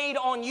is stayed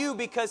on you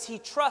because he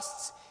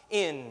trusts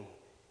in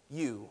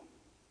you.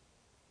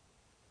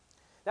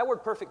 That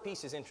word perfect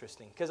peace is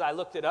interesting because I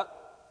looked it up.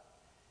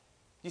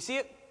 You see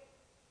it?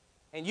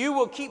 And you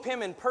will keep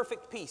him in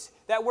perfect peace.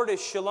 That word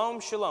is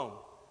shalom, shalom.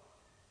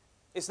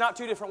 It's not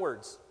two different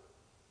words.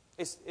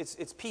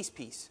 It's peace,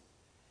 peace.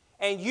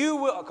 And you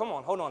will, come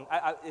on, hold on.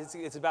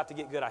 It's about to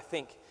get good, I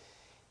think.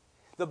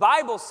 The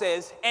Bible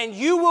says, and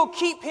you will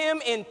keep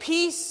him in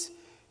peace,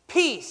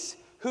 peace,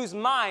 whose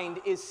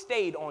mind is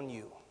stayed on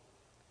you.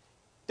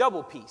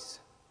 Double peace.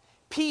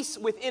 Peace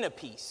within a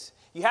peace.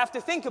 You have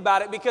to think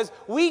about it because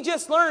we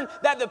just learned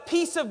that the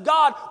peace of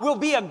God will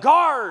be a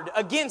guard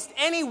against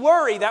any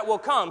worry that will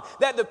come.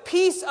 That the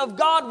peace of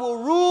God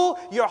will rule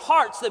your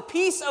hearts. The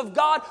peace of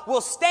God will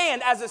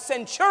stand as a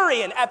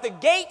centurion at the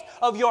gate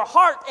of your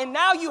heart. And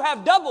now you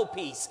have double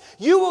peace.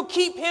 You will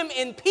keep him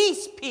in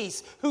peace,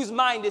 peace, whose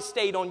mind is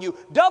stayed on you.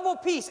 Double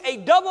peace, a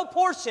double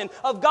portion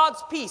of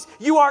God's peace.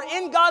 You are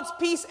in God's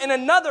peace and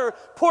another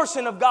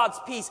portion of God's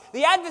peace.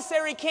 The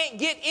adversary can't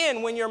get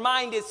in when your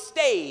mind is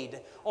stayed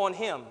on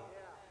him.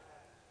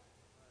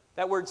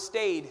 That word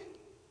stayed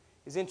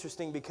is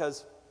interesting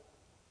because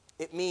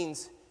it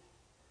means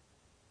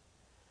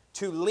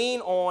to lean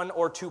on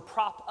or to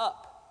prop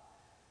up.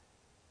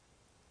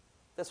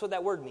 That's what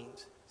that word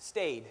means,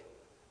 stayed.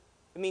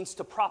 It means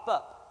to prop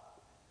up.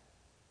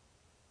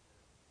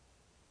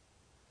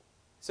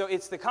 So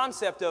it's the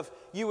concept of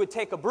you would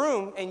take a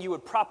broom and you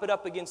would prop it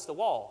up against the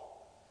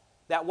wall.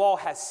 That wall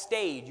has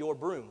stayed your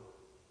broom.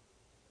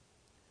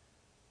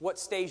 What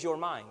stays your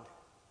mind?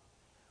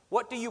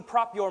 What do you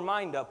prop your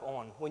mind up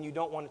on when you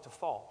don't want it to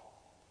fall?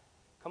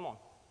 Come on.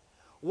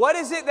 What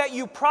is it that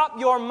you prop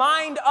your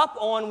mind up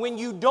on when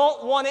you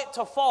don't want it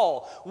to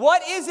fall?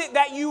 What is it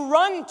that you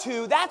run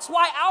to? That's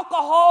why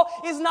alcohol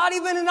is not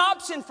even an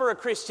option for a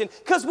Christian,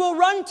 because we'll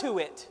run to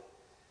it.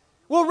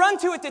 We'll run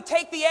to it to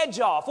take the edge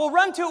off. We'll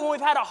run to it when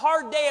we've had a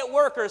hard day at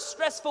work or a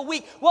stressful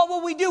week. What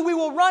will we do? We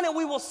will run and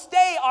we will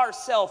stay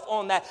ourselves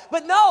on that.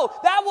 But no,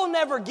 that will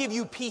never give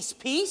you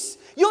peace.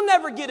 You'll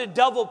never get a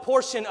double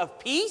portion of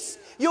peace.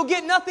 You'll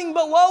get nothing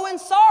but woe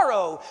and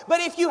sorrow. But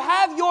if you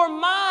have your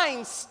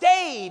mind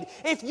stayed,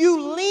 if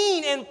you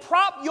lean and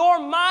prop your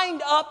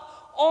mind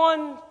up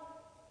on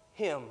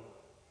Him,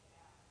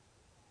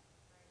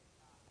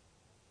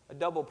 a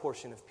double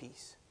portion of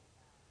peace.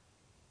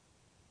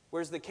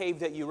 Where's the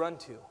cave that you run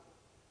to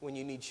when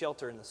you need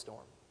shelter in the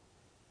storm?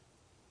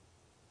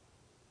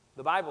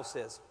 The Bible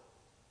says,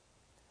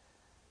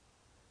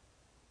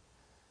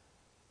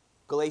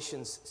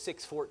 Galatians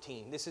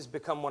 6:14. This has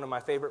become one of my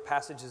favorite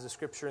passages of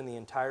Scripture in the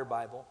entire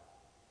Bible.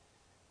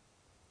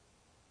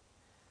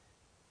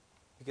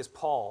 Because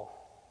Paul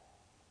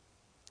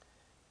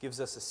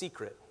gives us a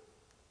secret.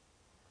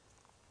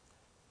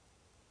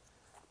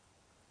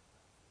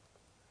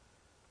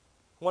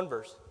 One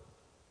verse.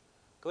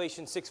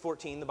 Galatians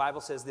 6:14, the Bible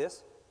says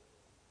this.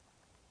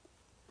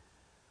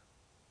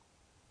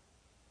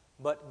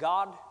 But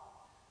God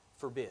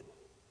forbid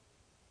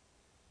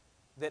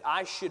that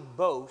I should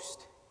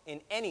boast in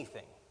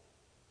anything.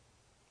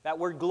 That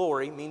word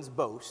glory means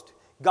boast.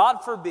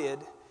 God forbid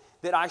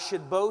that I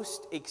should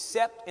boast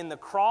except in the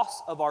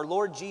cross of our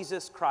Lord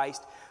Jesus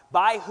Christ,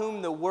 by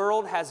whom the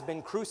world has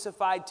been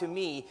crucified to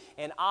me,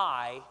 and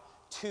I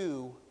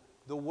to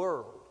the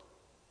world.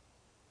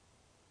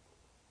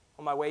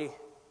 On my way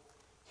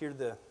here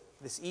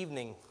this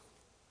evening,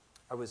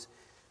 I was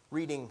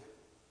reading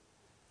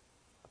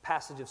a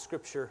passage of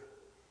Scripture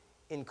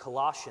in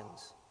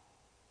Colossians.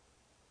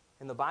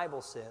 And the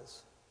Bible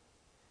says,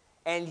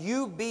 and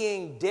you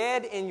being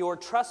dead in your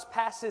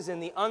trespasses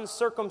and the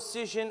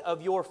uncircumcision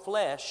of your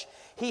flesh,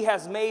 He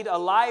has made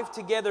alive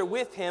together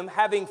with Him,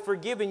 having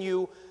forgiven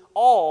you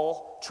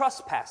all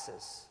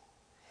trespasses,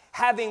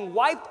 having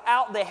wiped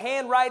out the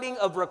handwriting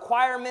of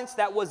requirements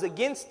that was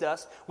against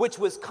us, which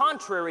was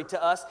contrary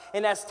to us,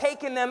 and has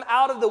taken them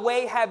out of the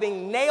way,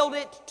 having nailed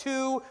it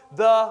to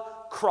the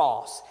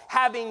cross,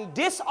 having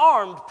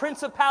disarmed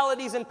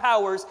principalities and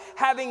powers,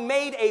 having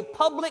made a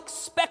public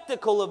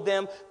spectacle of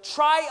them,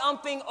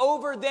 triumphing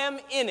over them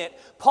in it.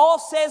 Paul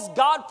says,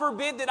 God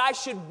forbid that I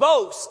should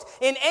boast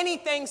in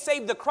anything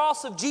save the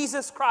cross of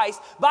Jesus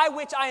Christ, by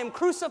which I am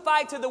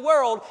crucified to the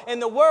world,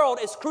 and the world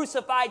is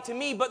crucified to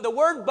me. But the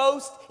word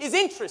boast is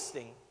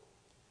interesting.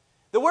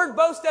 The word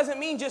boast doesn't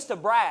mean just to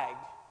brag.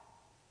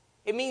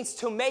 It means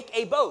to make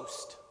a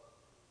boast.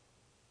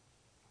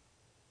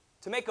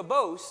 To make a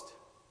boast,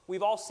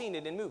 we've all seen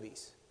it in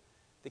movies.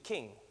 The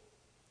king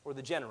or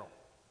the general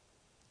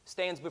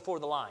stands before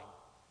the line.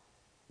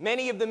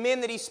 Many of the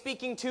men that he's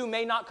speaking to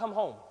may not come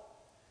home.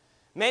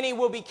 Many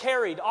will be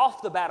carried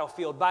off the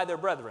battlefield by their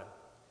brethren.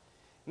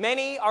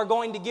 Many are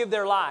going to give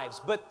their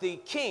lives, but the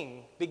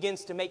king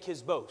begins to make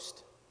his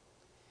boast.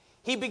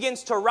 He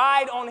begins to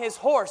ride on his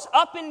horse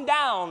up and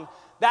down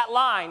that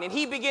line, and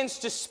he begins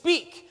to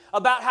speak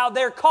about how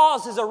their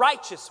cause is a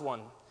righteous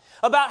one,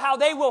 about how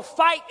they will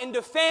fight and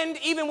defend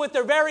even with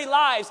their very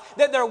lives,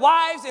 that their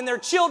wives and their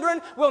children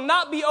will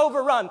not be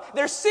overrun.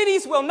 Their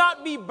cities will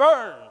not be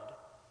burned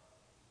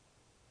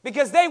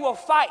because they will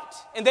fight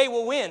and they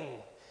will win.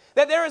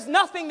 That there is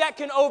nothing that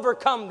can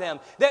overcome them.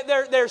 That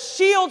their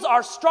shields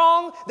are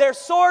strong, their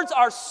swords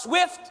are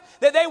swift,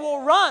 that they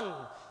will run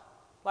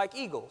like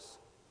eagles.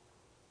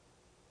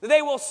 That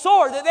they will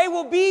soar, that they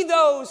will be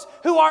those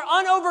who are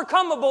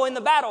unovercomable in the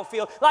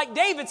battlefield. Like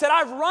David said,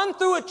 I've run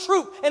through a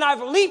troop and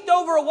I've leaped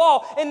over a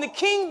wall. And the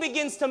king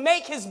begins to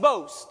make his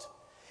boast.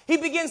 He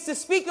begins to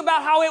speak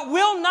about how it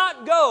will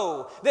not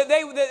go, that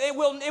it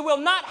will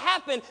not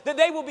happen, that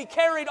they will be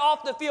carried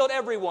off the field,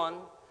 everyone.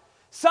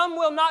 Some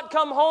will not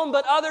come home,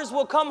 but others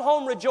will come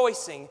home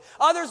rejoicing.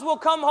 Others will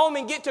come home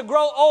and get to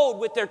grow old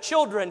with their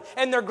children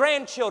and their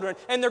grandchildren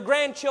and their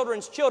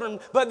grandchildren's children.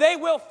 But they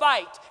will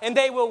fight and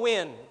they will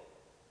win.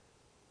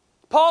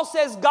 Paul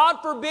says, God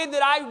forbid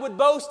that I would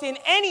boast in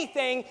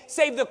anything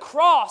save the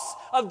cross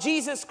of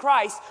Jesus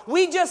Christ.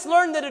 We just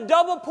learned that a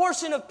double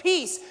portion of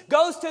peace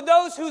goes to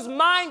those whose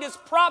mind is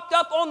propped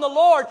up on the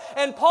Lord.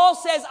 And Paul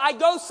says, I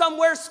go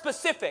somewhere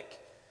specific.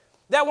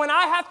 That when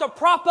I have to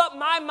prop up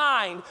my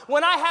mind,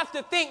 when I have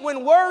to think,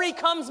 when worry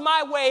comes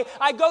my way,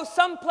 I go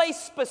someplace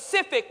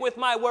specific with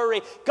my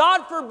worry.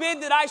 God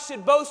forbid that I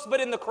should boast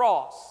but in the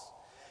cross.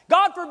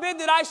 God forbid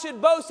that I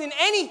should boast in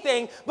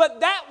anything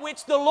but that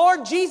which the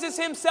Lord Jesus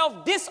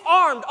Himself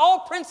disarmed all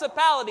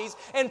principalities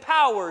and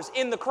powers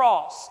in the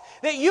cross.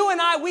 That you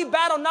and I, we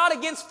battle not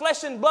against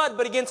flesh and blood,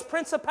 but against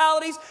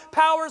principalities,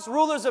 powers,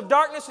 rulers of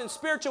darkness, and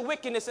spiritual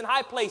wickedness in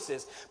high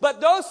places. But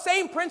those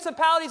same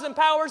principalities and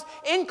powers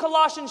in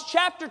Colossians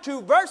chapter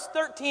 2, verse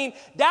 13,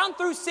 down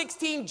through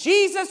 16,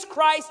 Jesus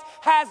Christ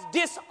has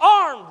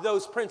disarmed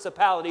those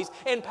principalities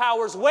and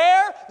powers.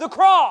 Where? The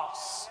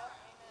cross.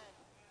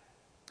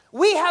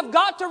 We have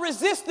got to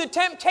resist the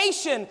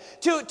temptation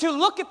to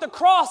look at the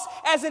cross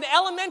as an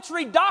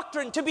elementary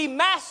doctrine to be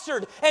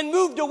mastered and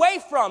moved away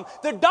from.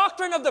 The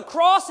doctrine of the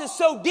cross is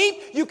so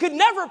deep, you could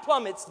never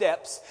plumb its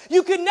depths.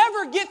 You could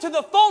never get to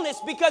the fullness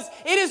because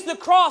it is the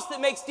cross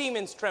that makes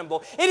demons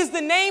tremble. It is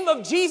the name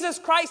of Jesus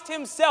Christ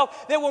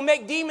himself that will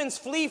make demons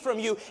flee from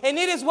you. And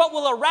it is what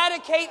will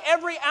eradicate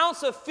every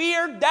ounce of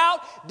fear, doubt,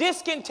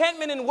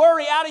 discontentment, and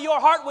worry out of your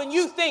heart when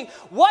you think,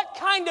 what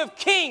kind of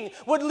king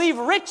would leave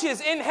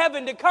riches in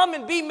heaven to come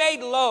and be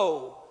made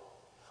low?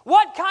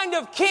 What kind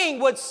of king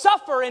would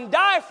suffer and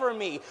die for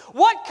me?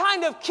 What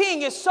kind of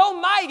king is so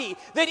mighty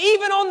that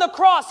even on the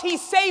cross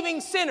he's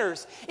saving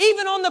sinners?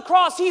 Even on the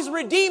cross he's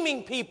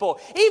redeeming people.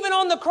 Even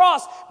on the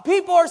cross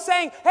people are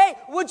saying, hey,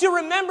 would you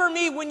remember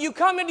me when you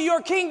come into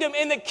your kingdom?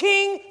 And the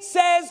king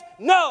says,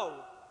 no,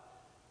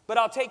 but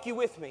I'll take you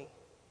with me.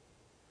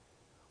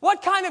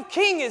 What kind of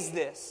king is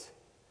this?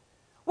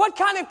 What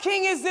kind of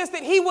king is this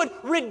that he would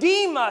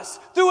redeem us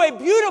through a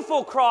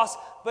beautiful cross,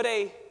 but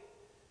a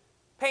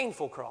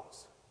painful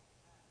cross?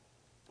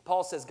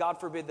 Paul says, God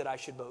forbid that I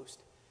should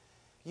boast.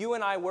 You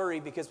and I worry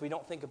because we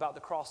don't think about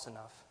the cross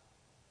enough.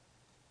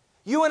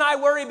 You and I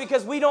worry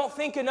because we don't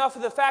think enough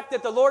of the fact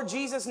that the Lord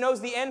Jesus knows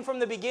the end from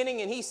the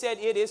beginning, and he said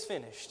it is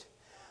finished.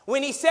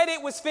 When he said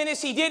it was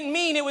finished, he didn't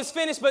mean it was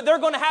finished, but they're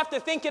going to have to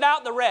think it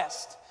out the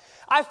rest.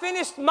 I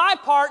finished my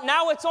part,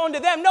 now it's on to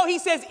them. No, he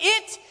says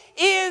it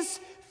is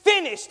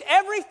finished.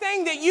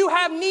 Everything that you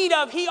have need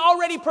of, he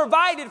already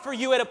provided for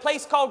you at a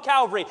place called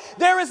Calvary.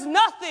 There is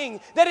nothing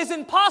that is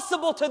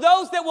impossible to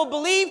those that will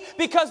believe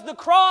because the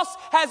cross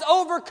has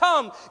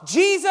overcome.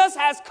 Jesus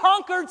has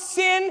conquered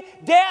sin,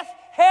 death,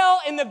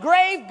 hell, and the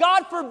grave.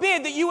 God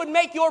forbid that you would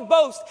make your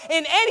boast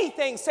in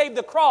anything save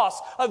the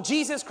cross of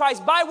Jesus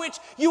Christ, by which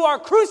you are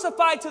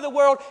crucified to the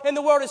world and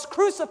the world is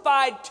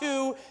crucified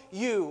to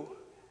you.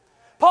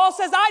 Paul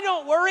says, I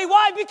don't worry.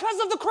 Why? Because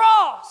of the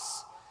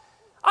cross.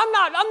 I'm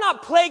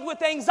not plagued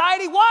with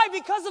anxiety. Why?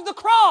 Because of the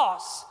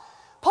cross.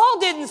 Paul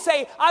didn't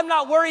say, I'm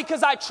not worried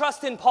because I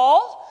trust in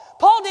Paul.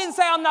 Paul didn't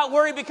say, I'm not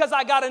worried because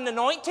I got an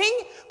anointing.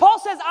 Paul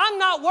says, I'm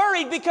not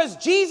worried because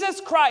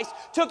Jesus Christ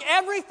took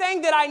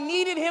everything that I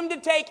needed him to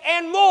take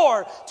and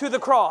more to the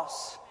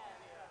cross.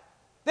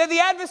 That the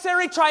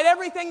adversary tried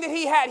everything that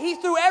he had. He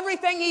threw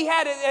everything he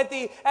had at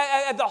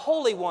the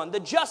Holy One, the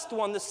just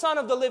one, the Son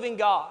of the living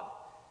God.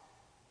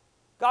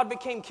 God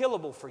became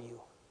killable for you.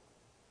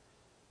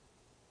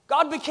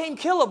 God became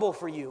killable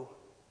for you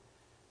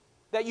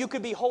that you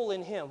could be whole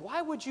in him.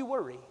 Why would you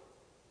worry?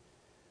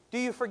 Do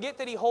you forget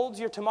that he holds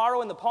your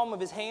tomorrow in the palm of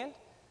his hand?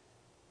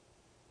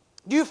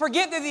 Do you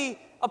forget that the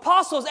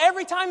apostles,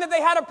 every time that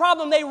they had a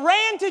problem, they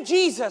ran to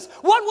Jesus?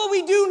 What will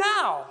we do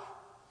now?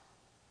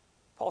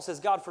 Paul says,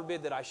 God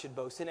forbid that I should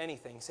boast in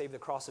anything save the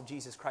cross of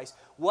Jesus Christ.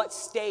 What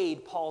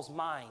stayed Paul's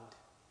mind?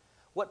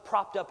 What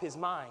propped up his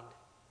mind?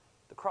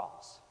 The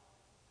cross.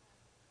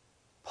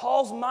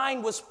 Paul's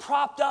mind was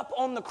propped up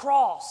on the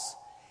cross.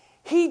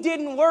 He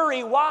didn't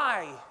worry.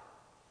 Why?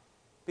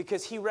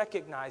 Because he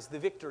recognized the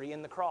victory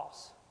in the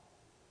cross.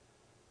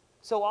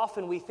 So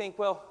often we think,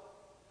 well,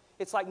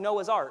 it's like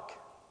Noah's Ark.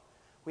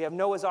 We have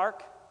Noah's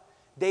Ark,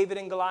 David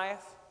and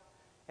Goliath,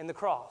 and the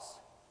cross.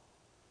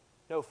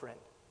 No, friend.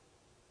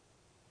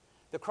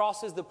 The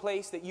cross is the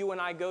place that you and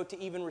I go to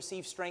even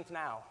receive strength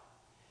now.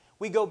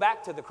 We go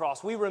back to the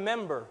cross. We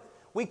remember.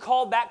 We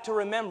call back to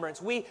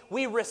remembrance. We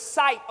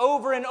recite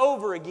over and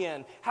over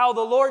again how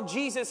the Lord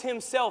Jesus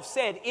himself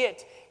said,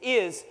 it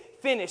is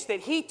finished.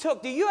 That he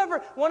took,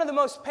 one of the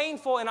most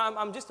painful, and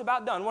I'm just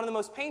about done, one of the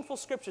most painful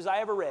scriptures I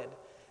ever read.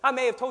 I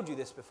may have told you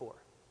this before.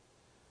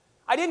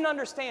 I didn't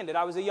understand it.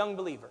 I was a young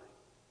believer.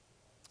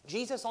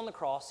 Jesus on the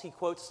cross, he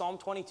quotes Psalm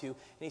 22, and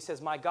he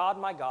says, my God,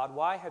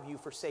 why have you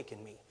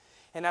forsaken me?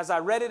 And as I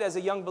read it as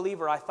a young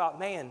believer, I thought,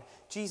 man,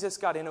 Jesus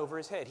got in over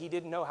his head. He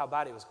didn't know how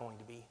bad it was going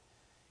to be.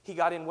 He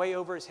got in way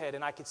over his head,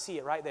 and I could see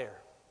it right there.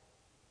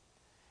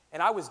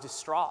 And I was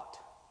distraught.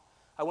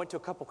 I went to a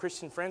couple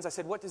Christian friends. I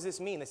said, what does this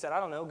mean? They said, I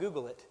don't know,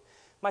 Google it.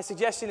 My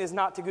suggestion is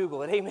not to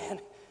Google it,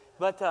 amen.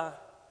 But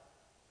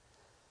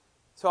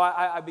so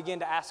I began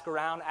to ask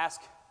around,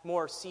 ask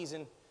more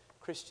seasoned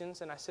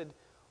Christians, and I said,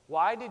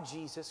 why did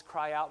Jesus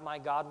cry out, my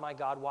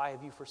God, why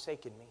have you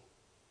forsaken me?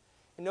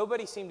 And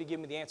nobody seemed to give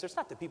me the answer. It's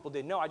not that people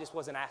didn't know, I just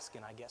wasn't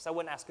asking, I guess. I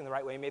wasn't asking the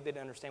right way. Maybe they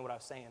didn't understand what I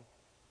was saying.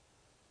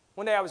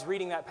 One day I was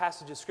reading that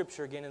passage of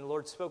Scripture again, and the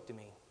Lord spoke to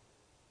me.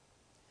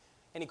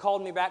 And he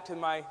called me back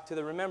to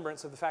the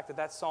remembrance of the fact that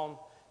that's Psalm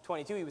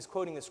 22. He was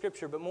quoting the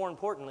Scripture, but more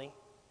importantly,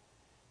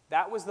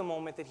 that was the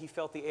moment that he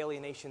felt the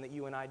alienation that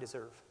you and I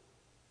deserve.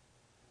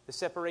 The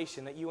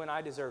separation that you and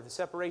I deserve. The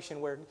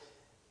separation where,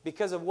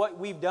 because of what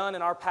we've done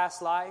in our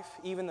past life,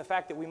 even the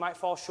fact that we might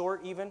fall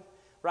short even,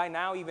 right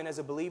now, even as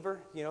a believer,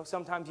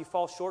 sometimes you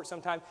fall short,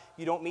 sometimes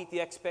you don't meet the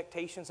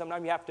expectation,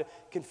 sometimes you have to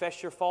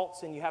confess your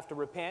faults and you have to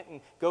repent and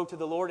go to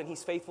the Lord, and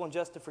he's faithful and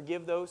just to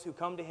forgive those who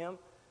come to him.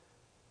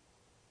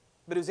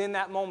 But it was in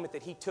that moment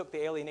that he took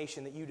the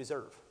alienation that you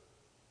deserve.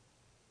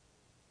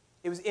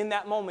 It was in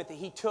that moment that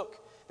he took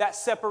that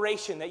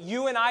separation that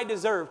you and I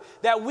deserve,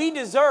 that we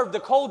deserve the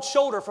cold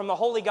shoulder from the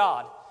holy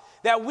God,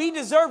 That we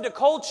deserved a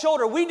cold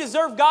shoulder. We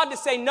deserve God to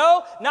say,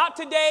 no, not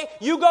today.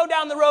 You go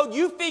down the road.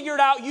 You figure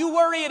it out. You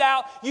worry it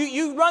out.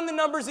 You run the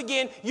numbers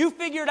again. You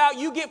figure it out.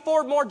 You get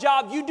 4 more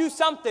jobs. You do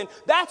something.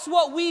 That's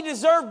what we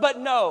deserve, but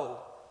no.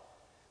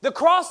 The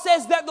cross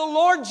says that the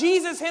Lord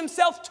Jesus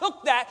himself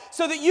took that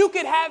so that you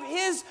could have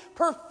his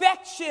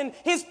perfection,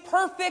 his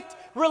perfect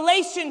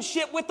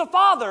relationship with the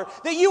Father.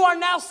 That you are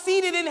now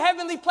seated in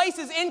heavenly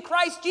places in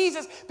Christ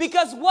Jesus,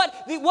 because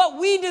what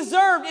we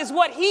deserved is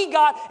what he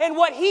got, and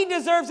what he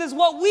deserves is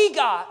what we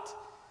got.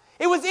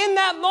 It was in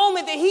that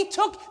moment that he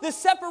took the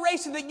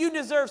separation that you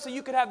deserve so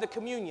you could have the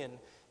communion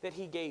that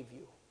he gave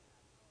you.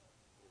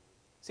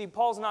 See,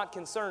 Paul's not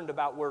concerned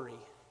about worry.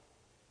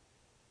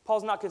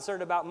 Paul's not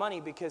concerned about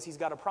money because he's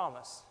got a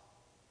promise.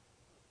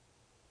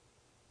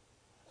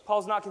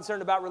 Paul's not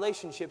concerned about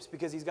relationships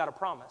because he's got a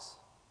promise.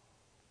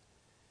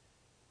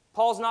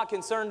 Paul's not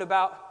concerned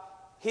about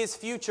his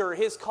future or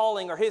his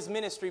calling or his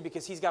ministry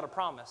because he's got a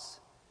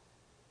promise.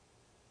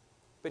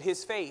 But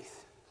his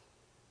faith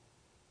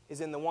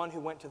is in the one who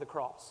went to the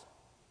cross.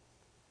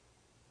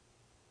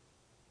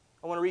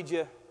 I want to read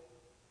you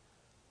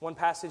one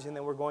passage and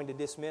then we're going to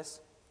dismiss.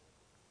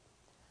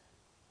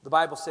 The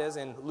Bible says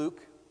in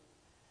Luke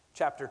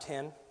chapter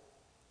 10,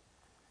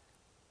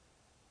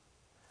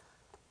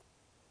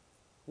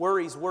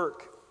 worry's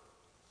work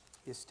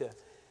is to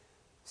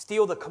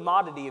steal the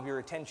commodity of your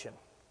attention.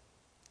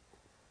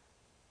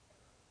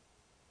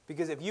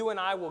 Because if you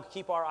and I will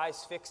keep our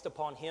eyes fixed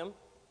upon him,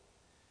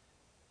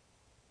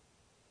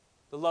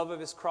 the love of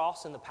his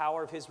cross and the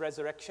power of his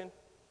resurrection,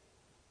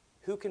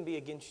 who can be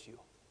against you?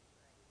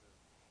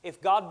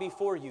 If God be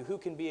for you, who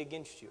can be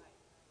against you?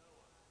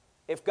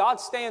 If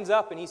God stands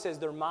up and he says,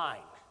 they're mine.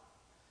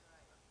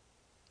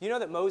 You know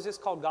that Moses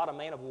called God a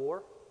man of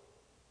war?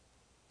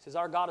 He says,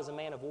 our God is a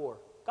man of war.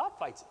 God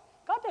fights.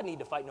 God doesn't need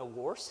to fight no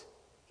wars.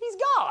 He's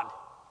God.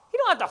 He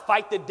don't have to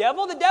fight the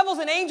devil. The devil's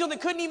an angel that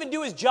couldn't even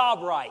do his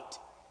job right.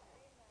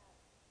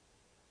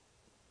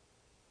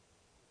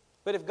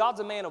 But if God's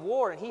a man of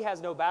war and he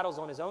has no battles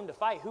on his own to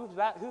fight,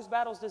 whose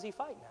battles does he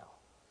fight now?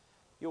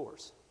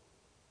 Yours.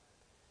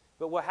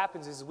 But what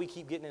happens is we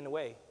keep getting in the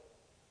way.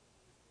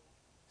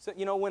 So,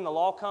 you know, when the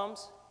law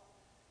comes,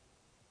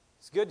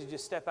 it's good to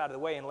just step out of the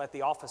way and let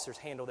the officers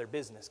handle their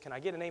business. Can I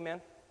get an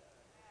amen?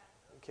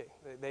 Okay,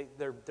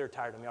 they're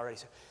tired of me already.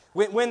 So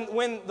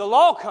when the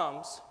law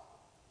comes,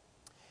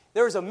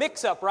 there's a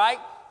mix-up, right?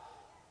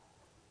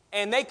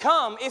 And they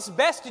come, it's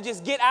best to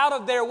just get out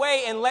of their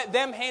way and let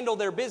them handle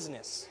their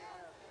business.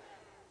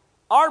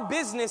 Our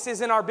business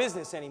isn't our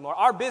business anymore.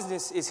 Our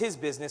business is his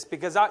business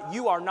because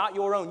you are not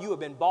your own. You have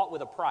been bought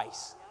with a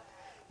price.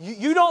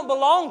 You don't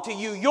belong to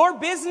you. Your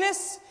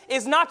business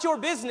is not your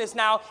business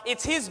now.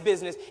 It's his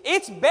business.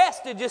 It's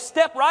best to just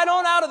step right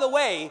on out of the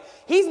way.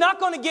 He's not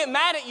going to get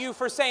mad at you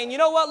for saying, you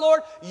know what,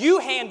 Lord, you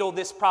handle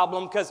this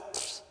problem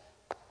because,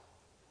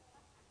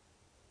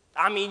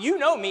 I mean, you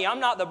know me. I'm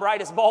not the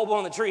brightest bulb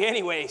on the tree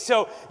anyway.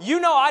 So you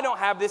know I don't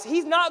have this.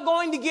 He's not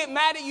going to get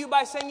mad at you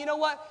by saying, you know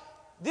what,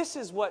 this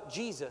is what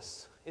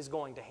Jesus is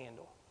going to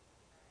handle.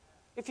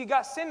 If you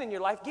got sin in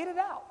your life, get it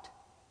out.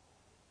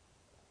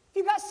 If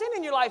you got sin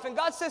in your life and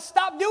God says,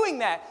 stop doing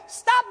that,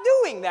 stop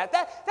doing that.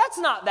 That's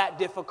not that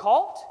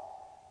difficult.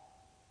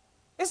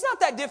 It's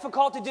not that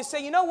difficult to just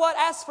say, you know what,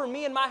 as for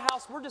me and my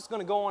house, we're just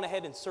going to go on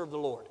ahead and serve the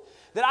Lord.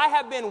 That I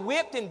have been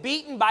whipped and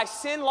beaten by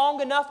sin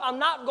long enough, I'm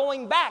not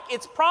going back.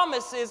 Its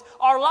promises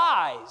are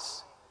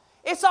lies.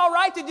 It's all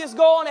right to just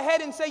go on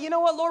ahead and say, you know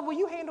what, Lord, will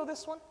you handle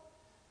this one?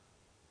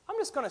 I'm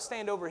just going to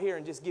stand over here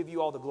and just give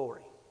you all the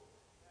glory.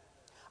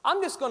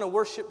 I'm just going to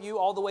worship you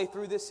all the way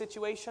through this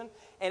situation,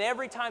 and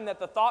every time that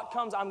the thought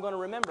comes, I'm going to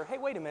remember, hey,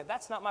 wait a minute,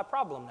 that's not my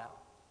problem now.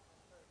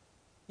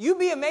 You'd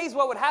be amazed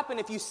what would happen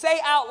if you say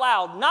out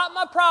loud, not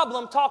my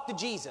problem, talk to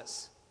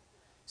Jesus.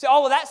 Say,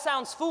 oh, well, that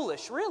sounds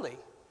foolish. Really?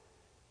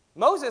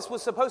 Moses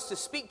was supposed to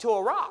speak to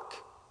a rock.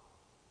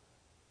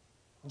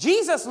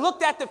 Jesus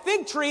looked at the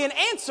fig tree and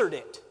answered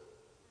it.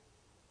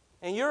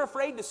 And you're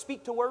afraid to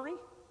speak to worry?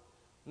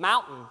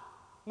 Mountain,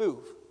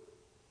 move.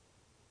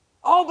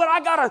 Oh, but I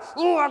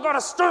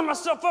gotta stir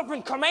myself up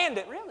and command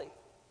it. Really?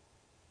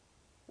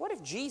 What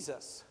if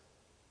Jesus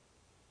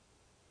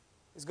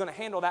is going to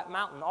handle that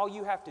mountain? All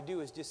you have to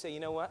do is just say, you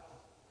know what?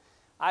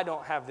 I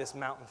don't have this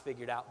mountain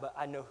figured out, but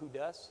I know who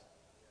does.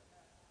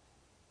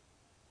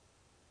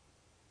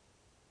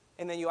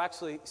 And then you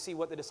actually see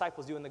what the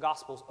disciples do in the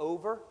Gospels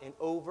over and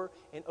over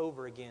and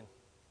over again.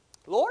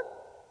 Lord,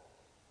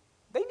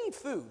 they need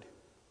food.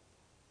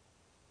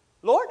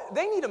 Lord,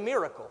 they need a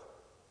miracle.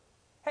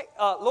 Hey,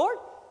 Lord,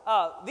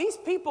 these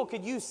people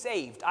could use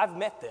saved. I've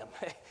met them.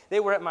 They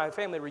were at my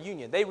family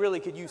reunion. They really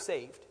could use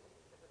saved.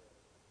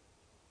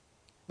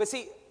 But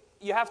see,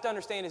 you have to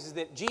understand is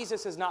that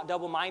Jesus is not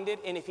double-minded,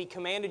 and if he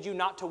commanded you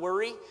not to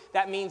worry,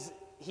 that means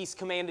he's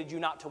commanded you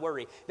not to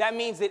worry. That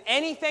means that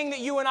anything that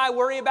you and I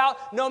worry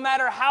about, no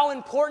matter how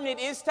important it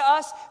is to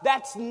us,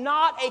 that's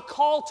not a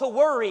call to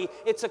worry.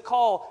 It's a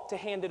call to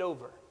hand it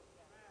over.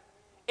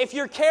 If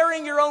you're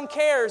carrying your own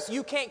cares,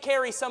 you can't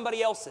carry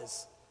somebody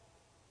else's.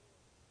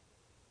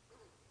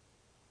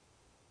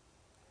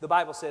 The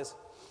Bible says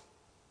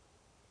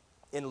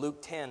in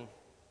Luke 10,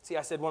 see,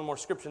 I said one more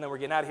scripture and then we're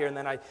getting out of here, and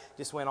then I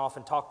just went off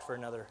and talked for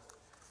another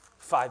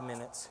 5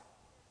 minutes.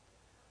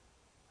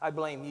 I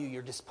blame you.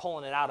 You're just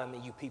pulling it out of me,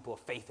 you people of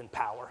faith and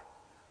power.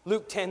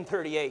 Luke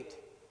 10:38.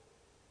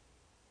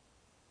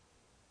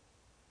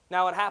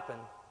 Now it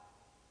happened,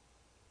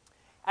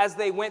 as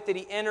they went, that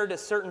he entered a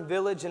certain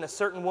village, and a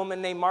certain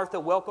woman named Martha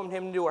welcomed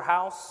him into her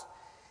house,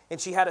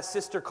 and she had a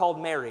sister called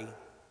Mary,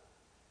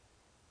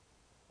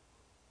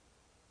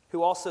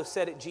 who also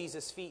sat at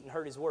Jesus' feet and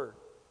heard his word.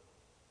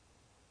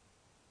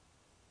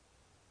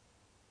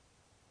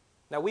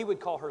 Now we would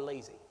call her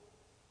lazy.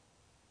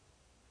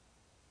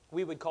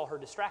 We would call her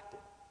distracted.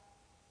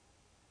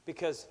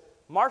 Because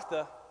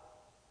Martha,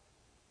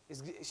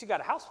 she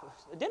got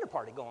a dinner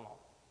party going on.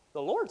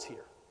 The Lord's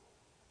here.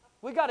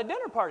 We got a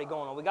dinner party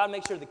going on. We got to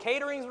make sure the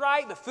catering's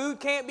right, the food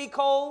can't be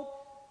cold,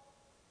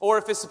 or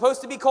if it's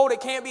supposed to be cold,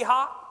 it can't be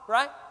hot,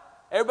 right?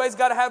 Everybody's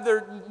got to have their,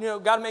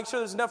 got to make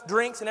sure there's enough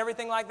drinks and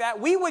everything like that.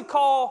 We would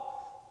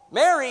call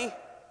Mary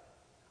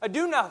a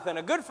do-nothing,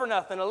 a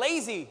good-for-nothing, a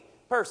lazy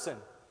person.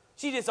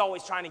 She's just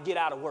always trying to get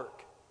out of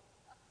work.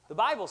 The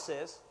Bible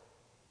says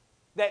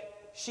that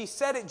she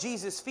sat at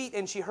Jesus' feet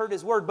and she heard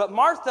his word, but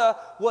Martha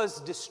was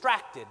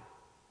distracted.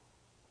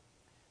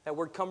 That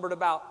word cumbered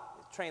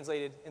about,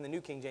 translated in the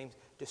New King James,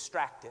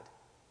 distracted.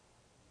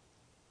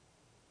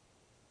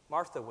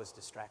 Martha was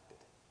distracted.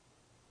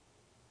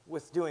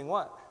 With doing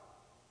what?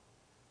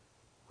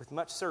 With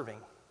much serving.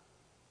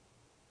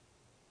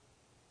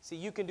 See,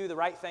 you can do the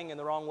right thing in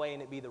the wrong way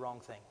and it be the wrong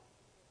thing.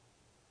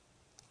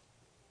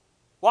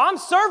 Well, I'm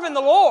serving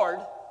the Lord.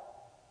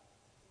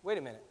 Wait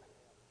a minute.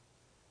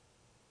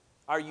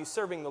 Are you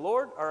serving the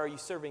Lord or are you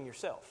serving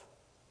yourself?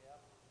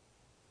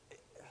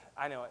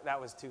 I know that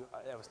was too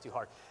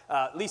hard.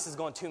 Lisa's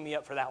going to tune me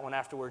up for that one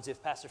afterwards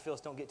if Pastor Phyllis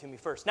don't get to me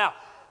first. Now,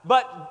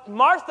 but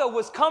Martha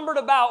was cumbered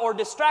about or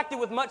distracted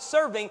with much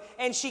serving,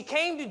 and she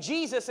came to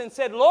Jesus and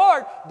said,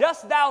 Lord,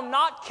 dost thou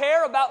not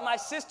care about my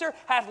sister,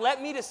 hath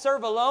let me to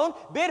serve alone?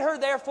 Bid her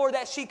therefore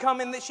that she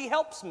come and that she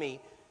helps me.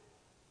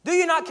 Do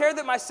you not care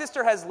that my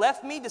sister has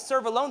left me to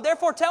serve alone?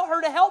 Therefore tell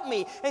her to help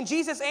me. And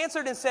Jesus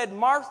answered and said,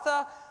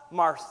 Martha,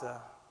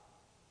 Martha,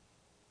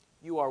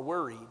 you are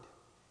worried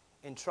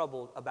and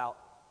troubled about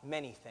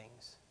many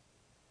things.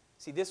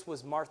 See, this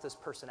was Martha's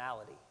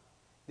personality.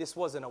 This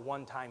wasn't a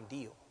one-time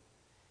deal.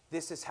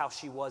 This is how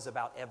she was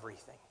about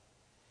everything.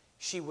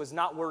 She was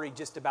not worried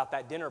just about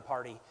that dinner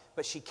party,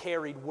 but she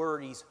carried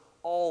worries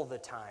all the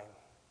time.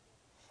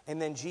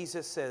 And then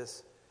Jesus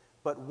says,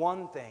 but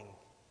one thing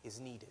is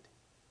needed.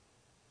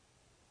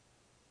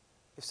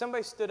 If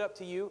somebody stood up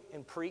to you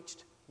and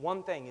preached,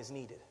 one thing is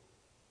needed.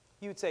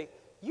 You would say,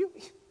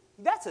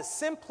 that's a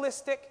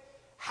simplistic,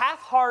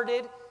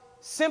 half-hearted,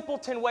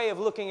 simpleton way of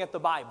looking at the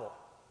Bible.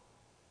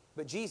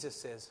 But Jesus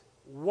says,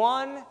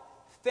 one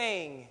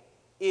thing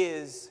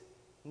is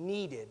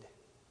needed.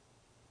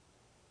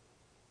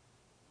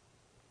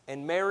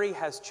 And Mary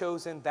has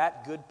chosen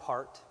that good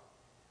part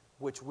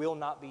which will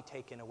not be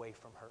taken away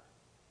from her.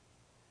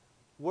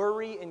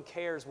 Worry and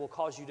cares will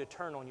cause you to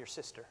turn on your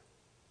sister.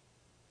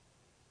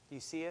 Do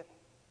you see it?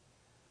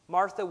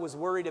 Martha was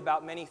worried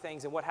about many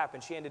things, and what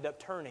happened? She ended up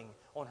turning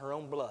on her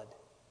own blood.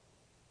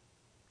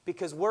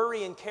 Because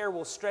worry and care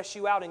will stress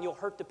you out and you'll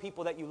hurt the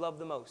people that you love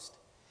the most.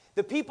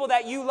 The people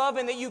that you love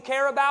and that you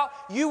care about,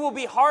 you will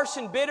be harsh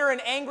and bitter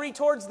and angry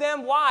towards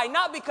them. Why?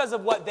 Not because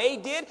of what they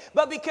did,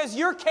 but because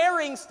you're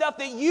carrying stuff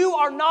that you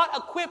are not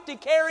equipped to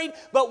carry.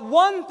 But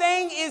one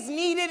thing is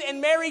needed, and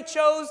Mary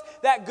chose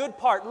that good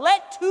part.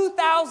 Let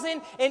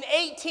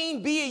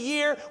 2018 be a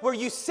year where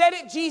you sit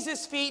at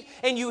Jesus' feet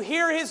and you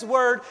hear his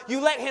word. You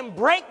let him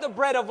break the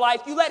bread of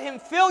life. You let him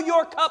fill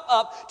your cup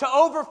up to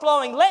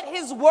overflowing. Let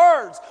his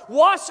words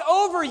wash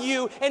over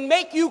you and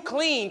make you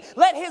clean.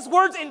 Let his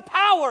words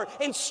empower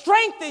and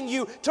strengthen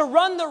you to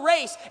run the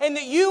race, and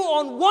that you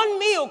on one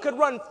meal could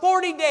run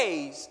 40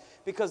 days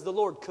because the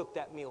Lord cooked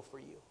that meal for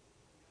you.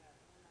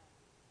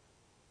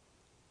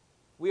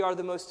 We are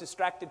the most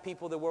distracted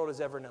people the world has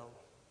ever known.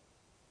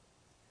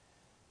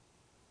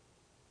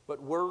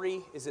 But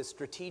worry is a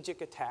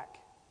strategic attack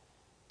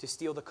to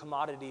steal the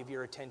commodity of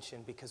your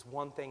attention, because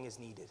one thing is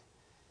needed.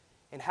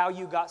 And how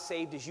you got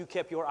saved is you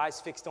kept your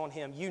eyes fixed on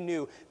him. You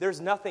knew there's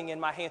nothing in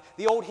my hand.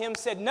 The old hymn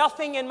said,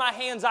 nothing in my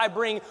hands I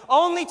bring,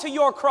 only to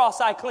your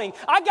cross I cling.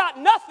 I got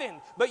nothing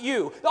but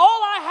you.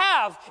 All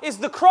I have is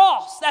the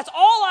cross. That's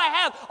all I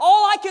have.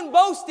 All I can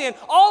boast in,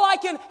 all I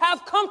can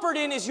have comfort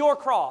in is your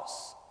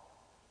cross.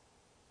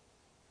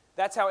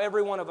 That's how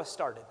every one of us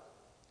started.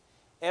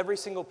 Every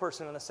single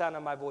person on the sound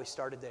of my voice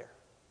started there.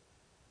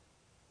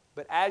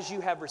 But as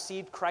you have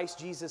received Christ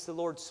Jesus the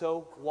Lord,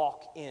 so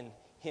walk in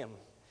him.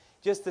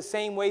 Just the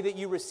same way that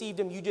you received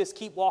him, you just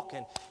keep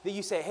walking. That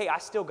you say, hey, I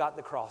still got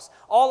the cross.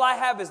 All I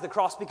have is the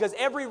cross, because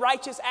every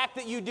righteous act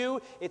that you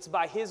do, it's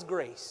by his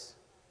grace.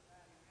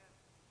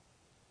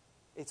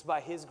 It's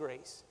by his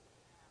grace.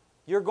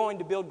 You're going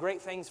to build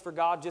great things for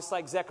God, just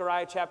like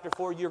Zechariah chapter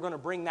 4. You're going to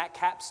bring that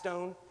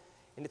capstone,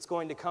 and it's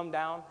going to come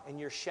down,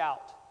 and your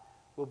shout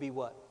will be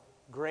what?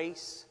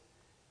 Grace,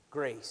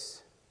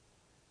 grace,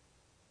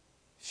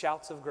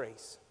 Shouts of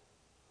grace.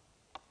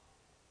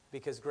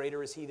 Because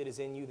greater is he that is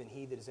in you than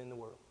he that is in the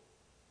world.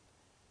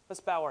 Let's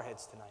bow our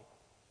heads tonight.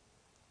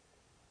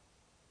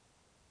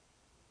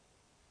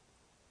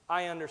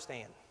 I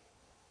understand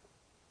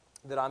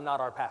that I'm not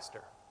our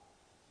pastor.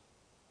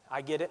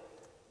 I get it.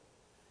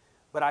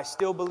 But I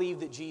still believe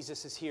that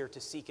Jesus is here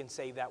to seek and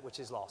save that which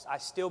is lost. I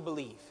still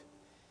believe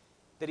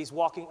that he's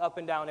walking up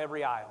and down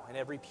every aisle and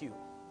every pew.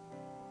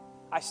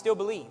 I still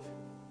believe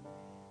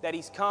that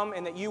he's come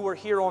and that you were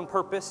here on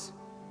purpose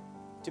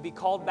to be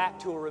called back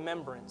to a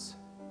remembrance.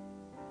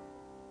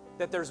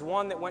 That there's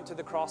one that went to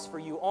the cross for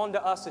you. Unto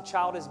us a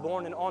child is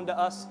born, and unto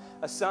us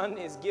a son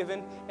is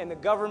given, and the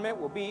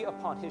government will be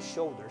upon his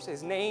shoulders.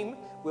 His name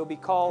will be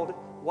called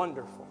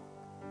Wonderful.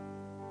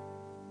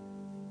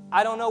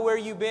 I don't know where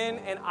you've been,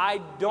 and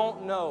I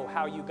don't know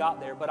how you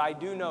got there, but I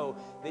do know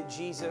that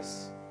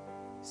Jesus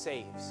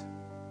saves.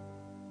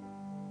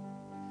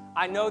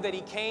 I know that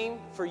he came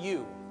for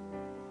you.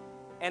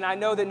 And I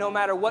know that no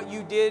matter what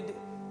you did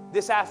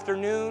this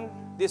afternoon,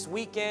 this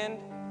weekend,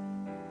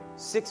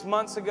 6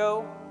 months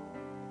ago,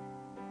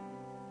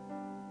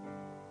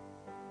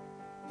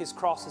 his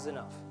cross is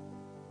enough.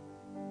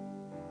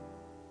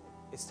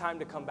 It's time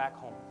to come back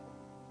home.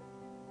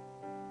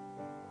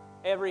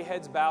 Every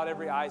head's bowed,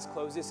 every eye's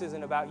closed. This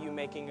isn't about you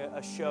making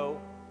a show,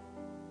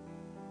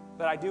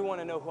 but I do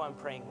want to know who I'm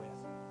praying with.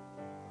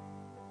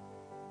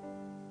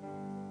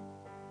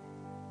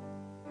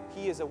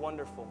 He is a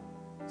wonderful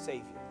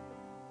Savior.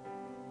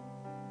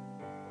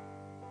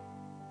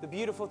 The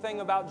beautiful thing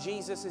about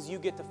Jesus is you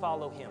get to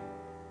follow him.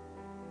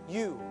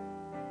 You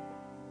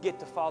get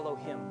to follow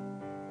him.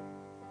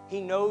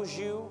 He knows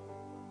you,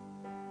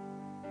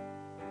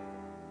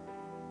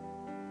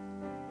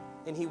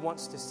 and he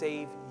wants to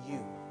save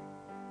you.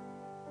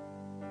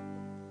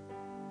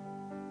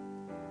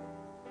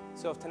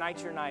 So if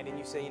tonight's your night and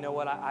you say, you know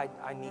what, I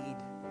need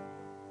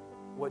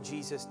what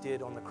Jesus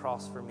did on the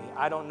cross for me.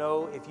 I don't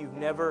know if you've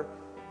never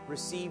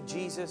received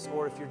Jesus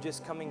or if you're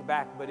just coming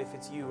back, but if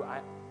it's you,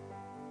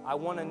 I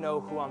want to know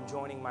who I'm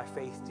joining my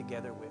faith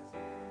together with.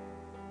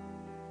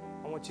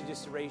 I want you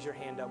just to raise your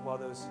hand up while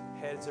those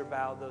heads are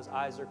bowed, those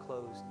eyes are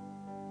closed.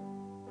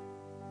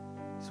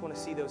 Just want to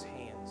see those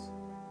hands.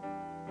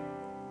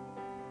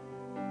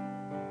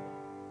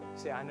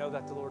 Say, I know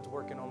that the Lord's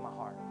working on my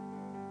heart.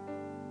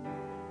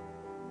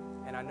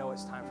 And I know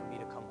it's time for me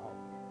to come home.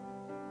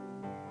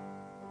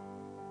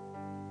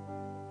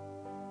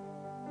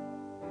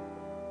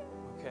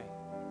 Okay.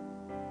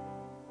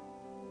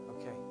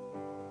 Okay.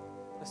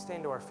 Let's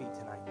stand to our feet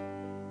tonight.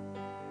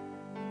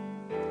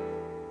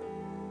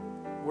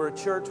 We're a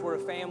church, we're a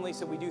family,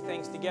 so we do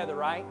things together,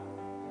 right?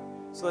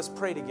 So let's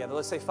pray together.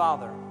 Let's say,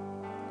 Father,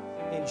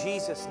 in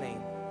Jesus'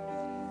 name,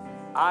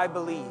 I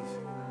believe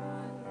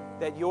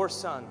that your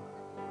Son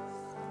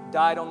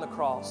died on the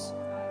cross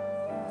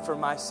for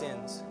my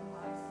sins.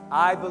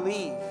 I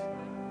believe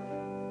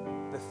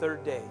the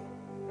third day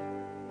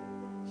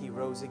he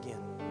rose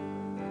again.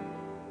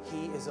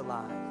 He is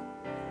alive,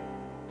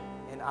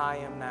 and I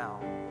am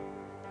now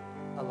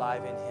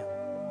alive in him.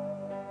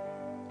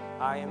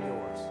 I am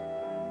yours,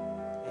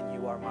 and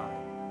you are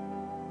mine.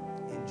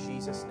 In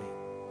Jesus' name,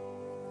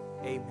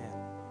 amen.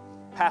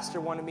 Pastor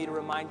wanted me to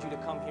remind you to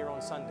come here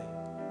on Sunday.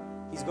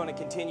 He's going to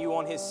continue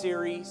on his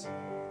series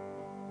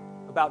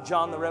about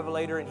John the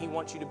Revelator, and he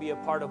wants you to be a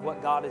part of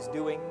what God is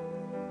doing.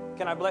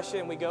 Can I bless you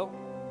and we go?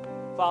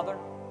 Father,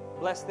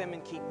 bless them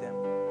and keep them.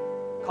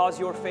 Cause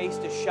your face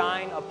to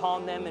shine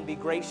upon them and be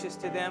gracious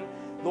to them.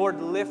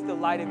 Lord, lift the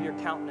light of your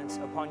countenance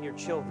upon your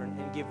children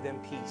and give them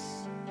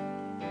peace.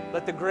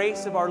 Let the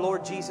grace of our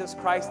Lord Jesus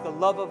Christ, the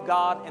love of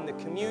God, and the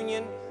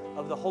communion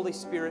of the Holy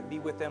Spirit be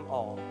with them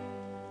all.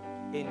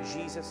 In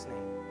Jesus'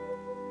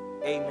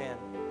 name, amen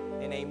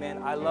and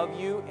amen. I love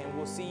you, and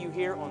we'll see you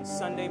here on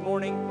Sunday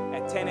morning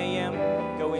at 10 a.m. Go in.